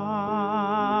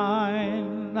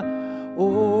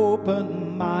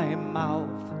 Open my mouth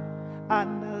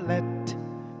and let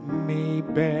me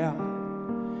bear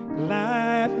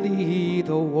gladly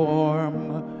the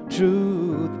warm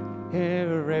truth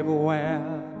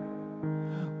everywhere.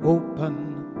 Open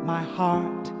my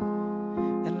heart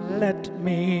and let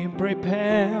me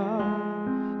prepare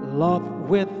love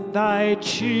with thy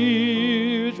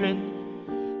children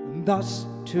thus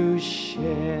to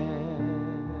share.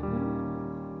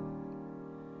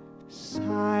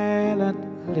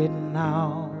 Silently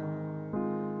now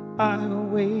I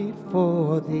wait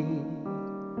for thee,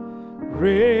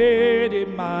 ready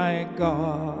my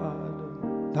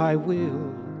God thy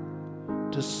will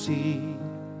to see.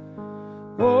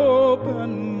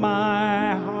 Open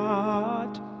my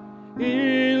heart,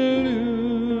 illumine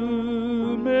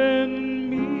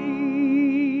me,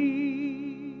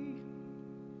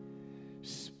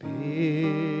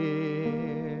 Spirit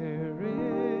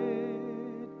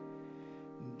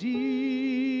divine.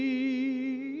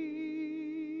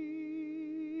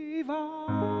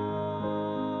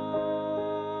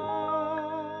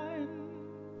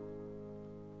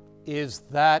 Is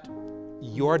that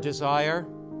your desire?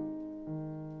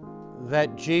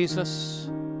 That Jesus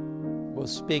will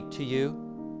speak to you?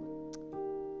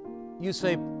 You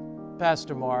say,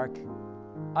 Pastor Mark,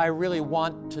 I really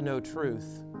want to know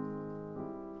truth,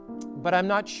 but I'm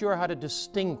not sure how to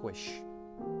distinguish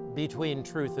between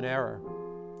truth and error.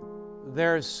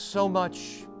 There's so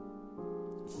much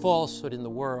falsehood in the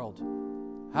world,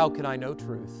 how can I know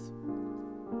truth?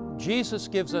 Jesus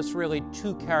gives us really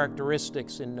two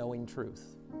characteristics in knowing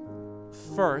truth.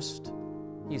 First,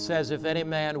 he says, if any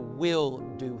man will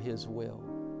do his will,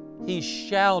 he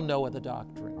shall know of the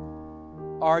doctrine.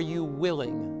 Are you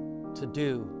willing to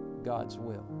do God's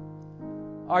will?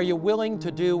 Are you willing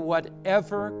to do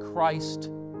whatever Christ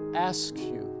asks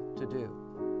you to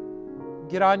do?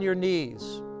 Get on your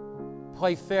knees.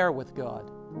 Play fair with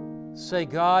God. Say,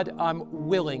 God, I'm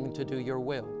willing to do your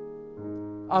will.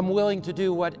 I'm willing to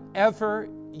do whatever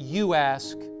you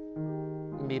ask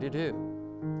me to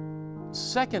do.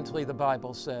 Secondly, the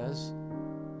Bible says,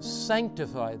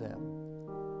 sanctify them.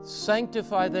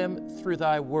 Sanctify them through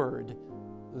thy word.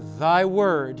 Thy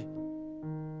word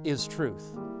is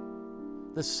truth.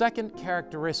 The second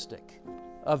characteristic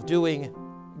of doing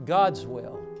God's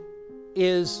will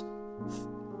is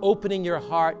opening your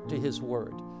heart to his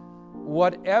word.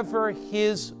 Whatever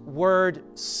his word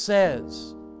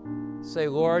says, say,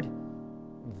 Lord,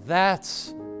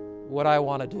 that's what I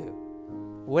want to do.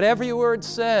 Whatever your word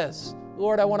says,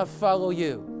 Lord, I want to follow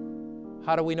you.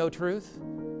 How do we know truth?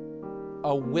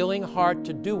 A willing heart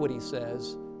to do what he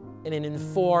says and an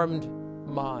informed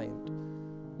mind.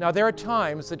 Now, there are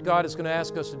times that God is going to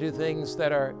ask us to do things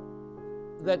that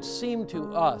seem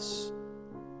to us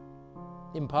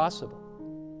impossible.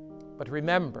 But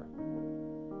remember,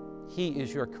 he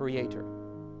is your creator.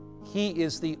 He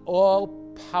is the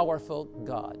all-powerful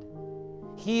God.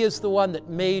 He is the one that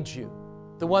made you,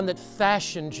 the one that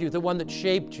fashioned you, the one that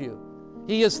shaped you.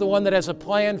 He is the one that has a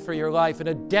plan for your life and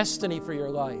a destiny for your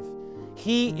life.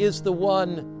 He is the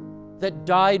one that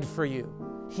died for you.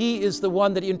 He is the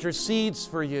one that intercedes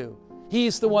for you.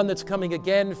 He's the one that's coming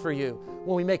again for you.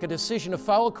 When we make a decision to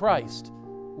follow Christ,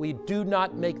 we do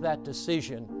not make that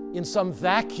decision in some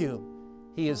vacuum.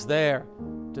 He is there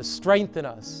to strengthen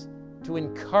us, to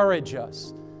encourage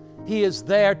us. He is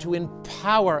there to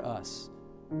empower us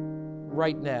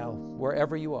right now,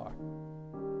 wherever you are.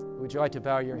 Would you like to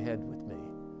bow your head with me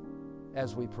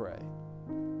as we pray?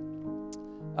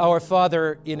 Our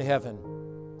Father in heaven,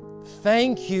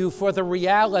 thank you for the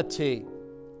reality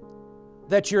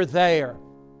that you're there.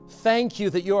 Thank you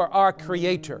that you're our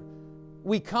creator.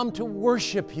 We come to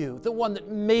worship you, the one that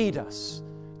made us,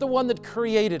 the one that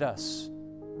created us.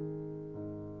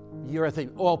 You're the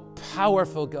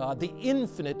all-powerful God, the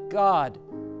infinite God.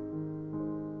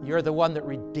 You're the one that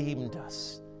redeemed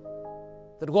us,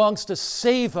 that longs to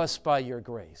save us by your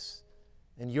grace.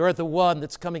 And you're the one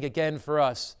that's coming again for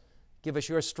us. Give us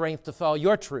your strength to follow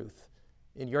your truth.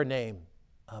 In your name,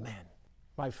 amen.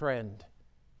 My friend,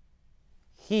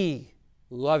 he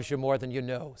loves you more than you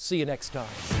know. See you next time.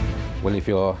 Well, if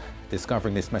you're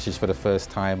discovering this message for the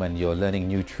first time and you're learning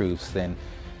new truths, then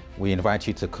we invite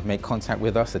you to make contact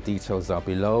with us. The details are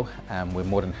below, and we're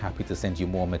more than happy to send you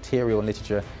more material and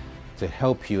literature to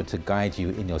help you and to guide you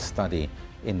in your study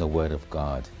in the Word of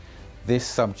God. This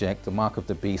subject, the mark of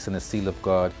the beast and the seal of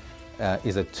God,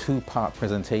 is a two-part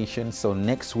presentation. So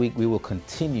next week we will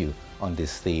continue on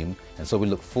this theme, and so we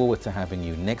look forward to having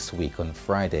you next week on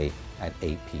Friday at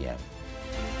 8 p.m.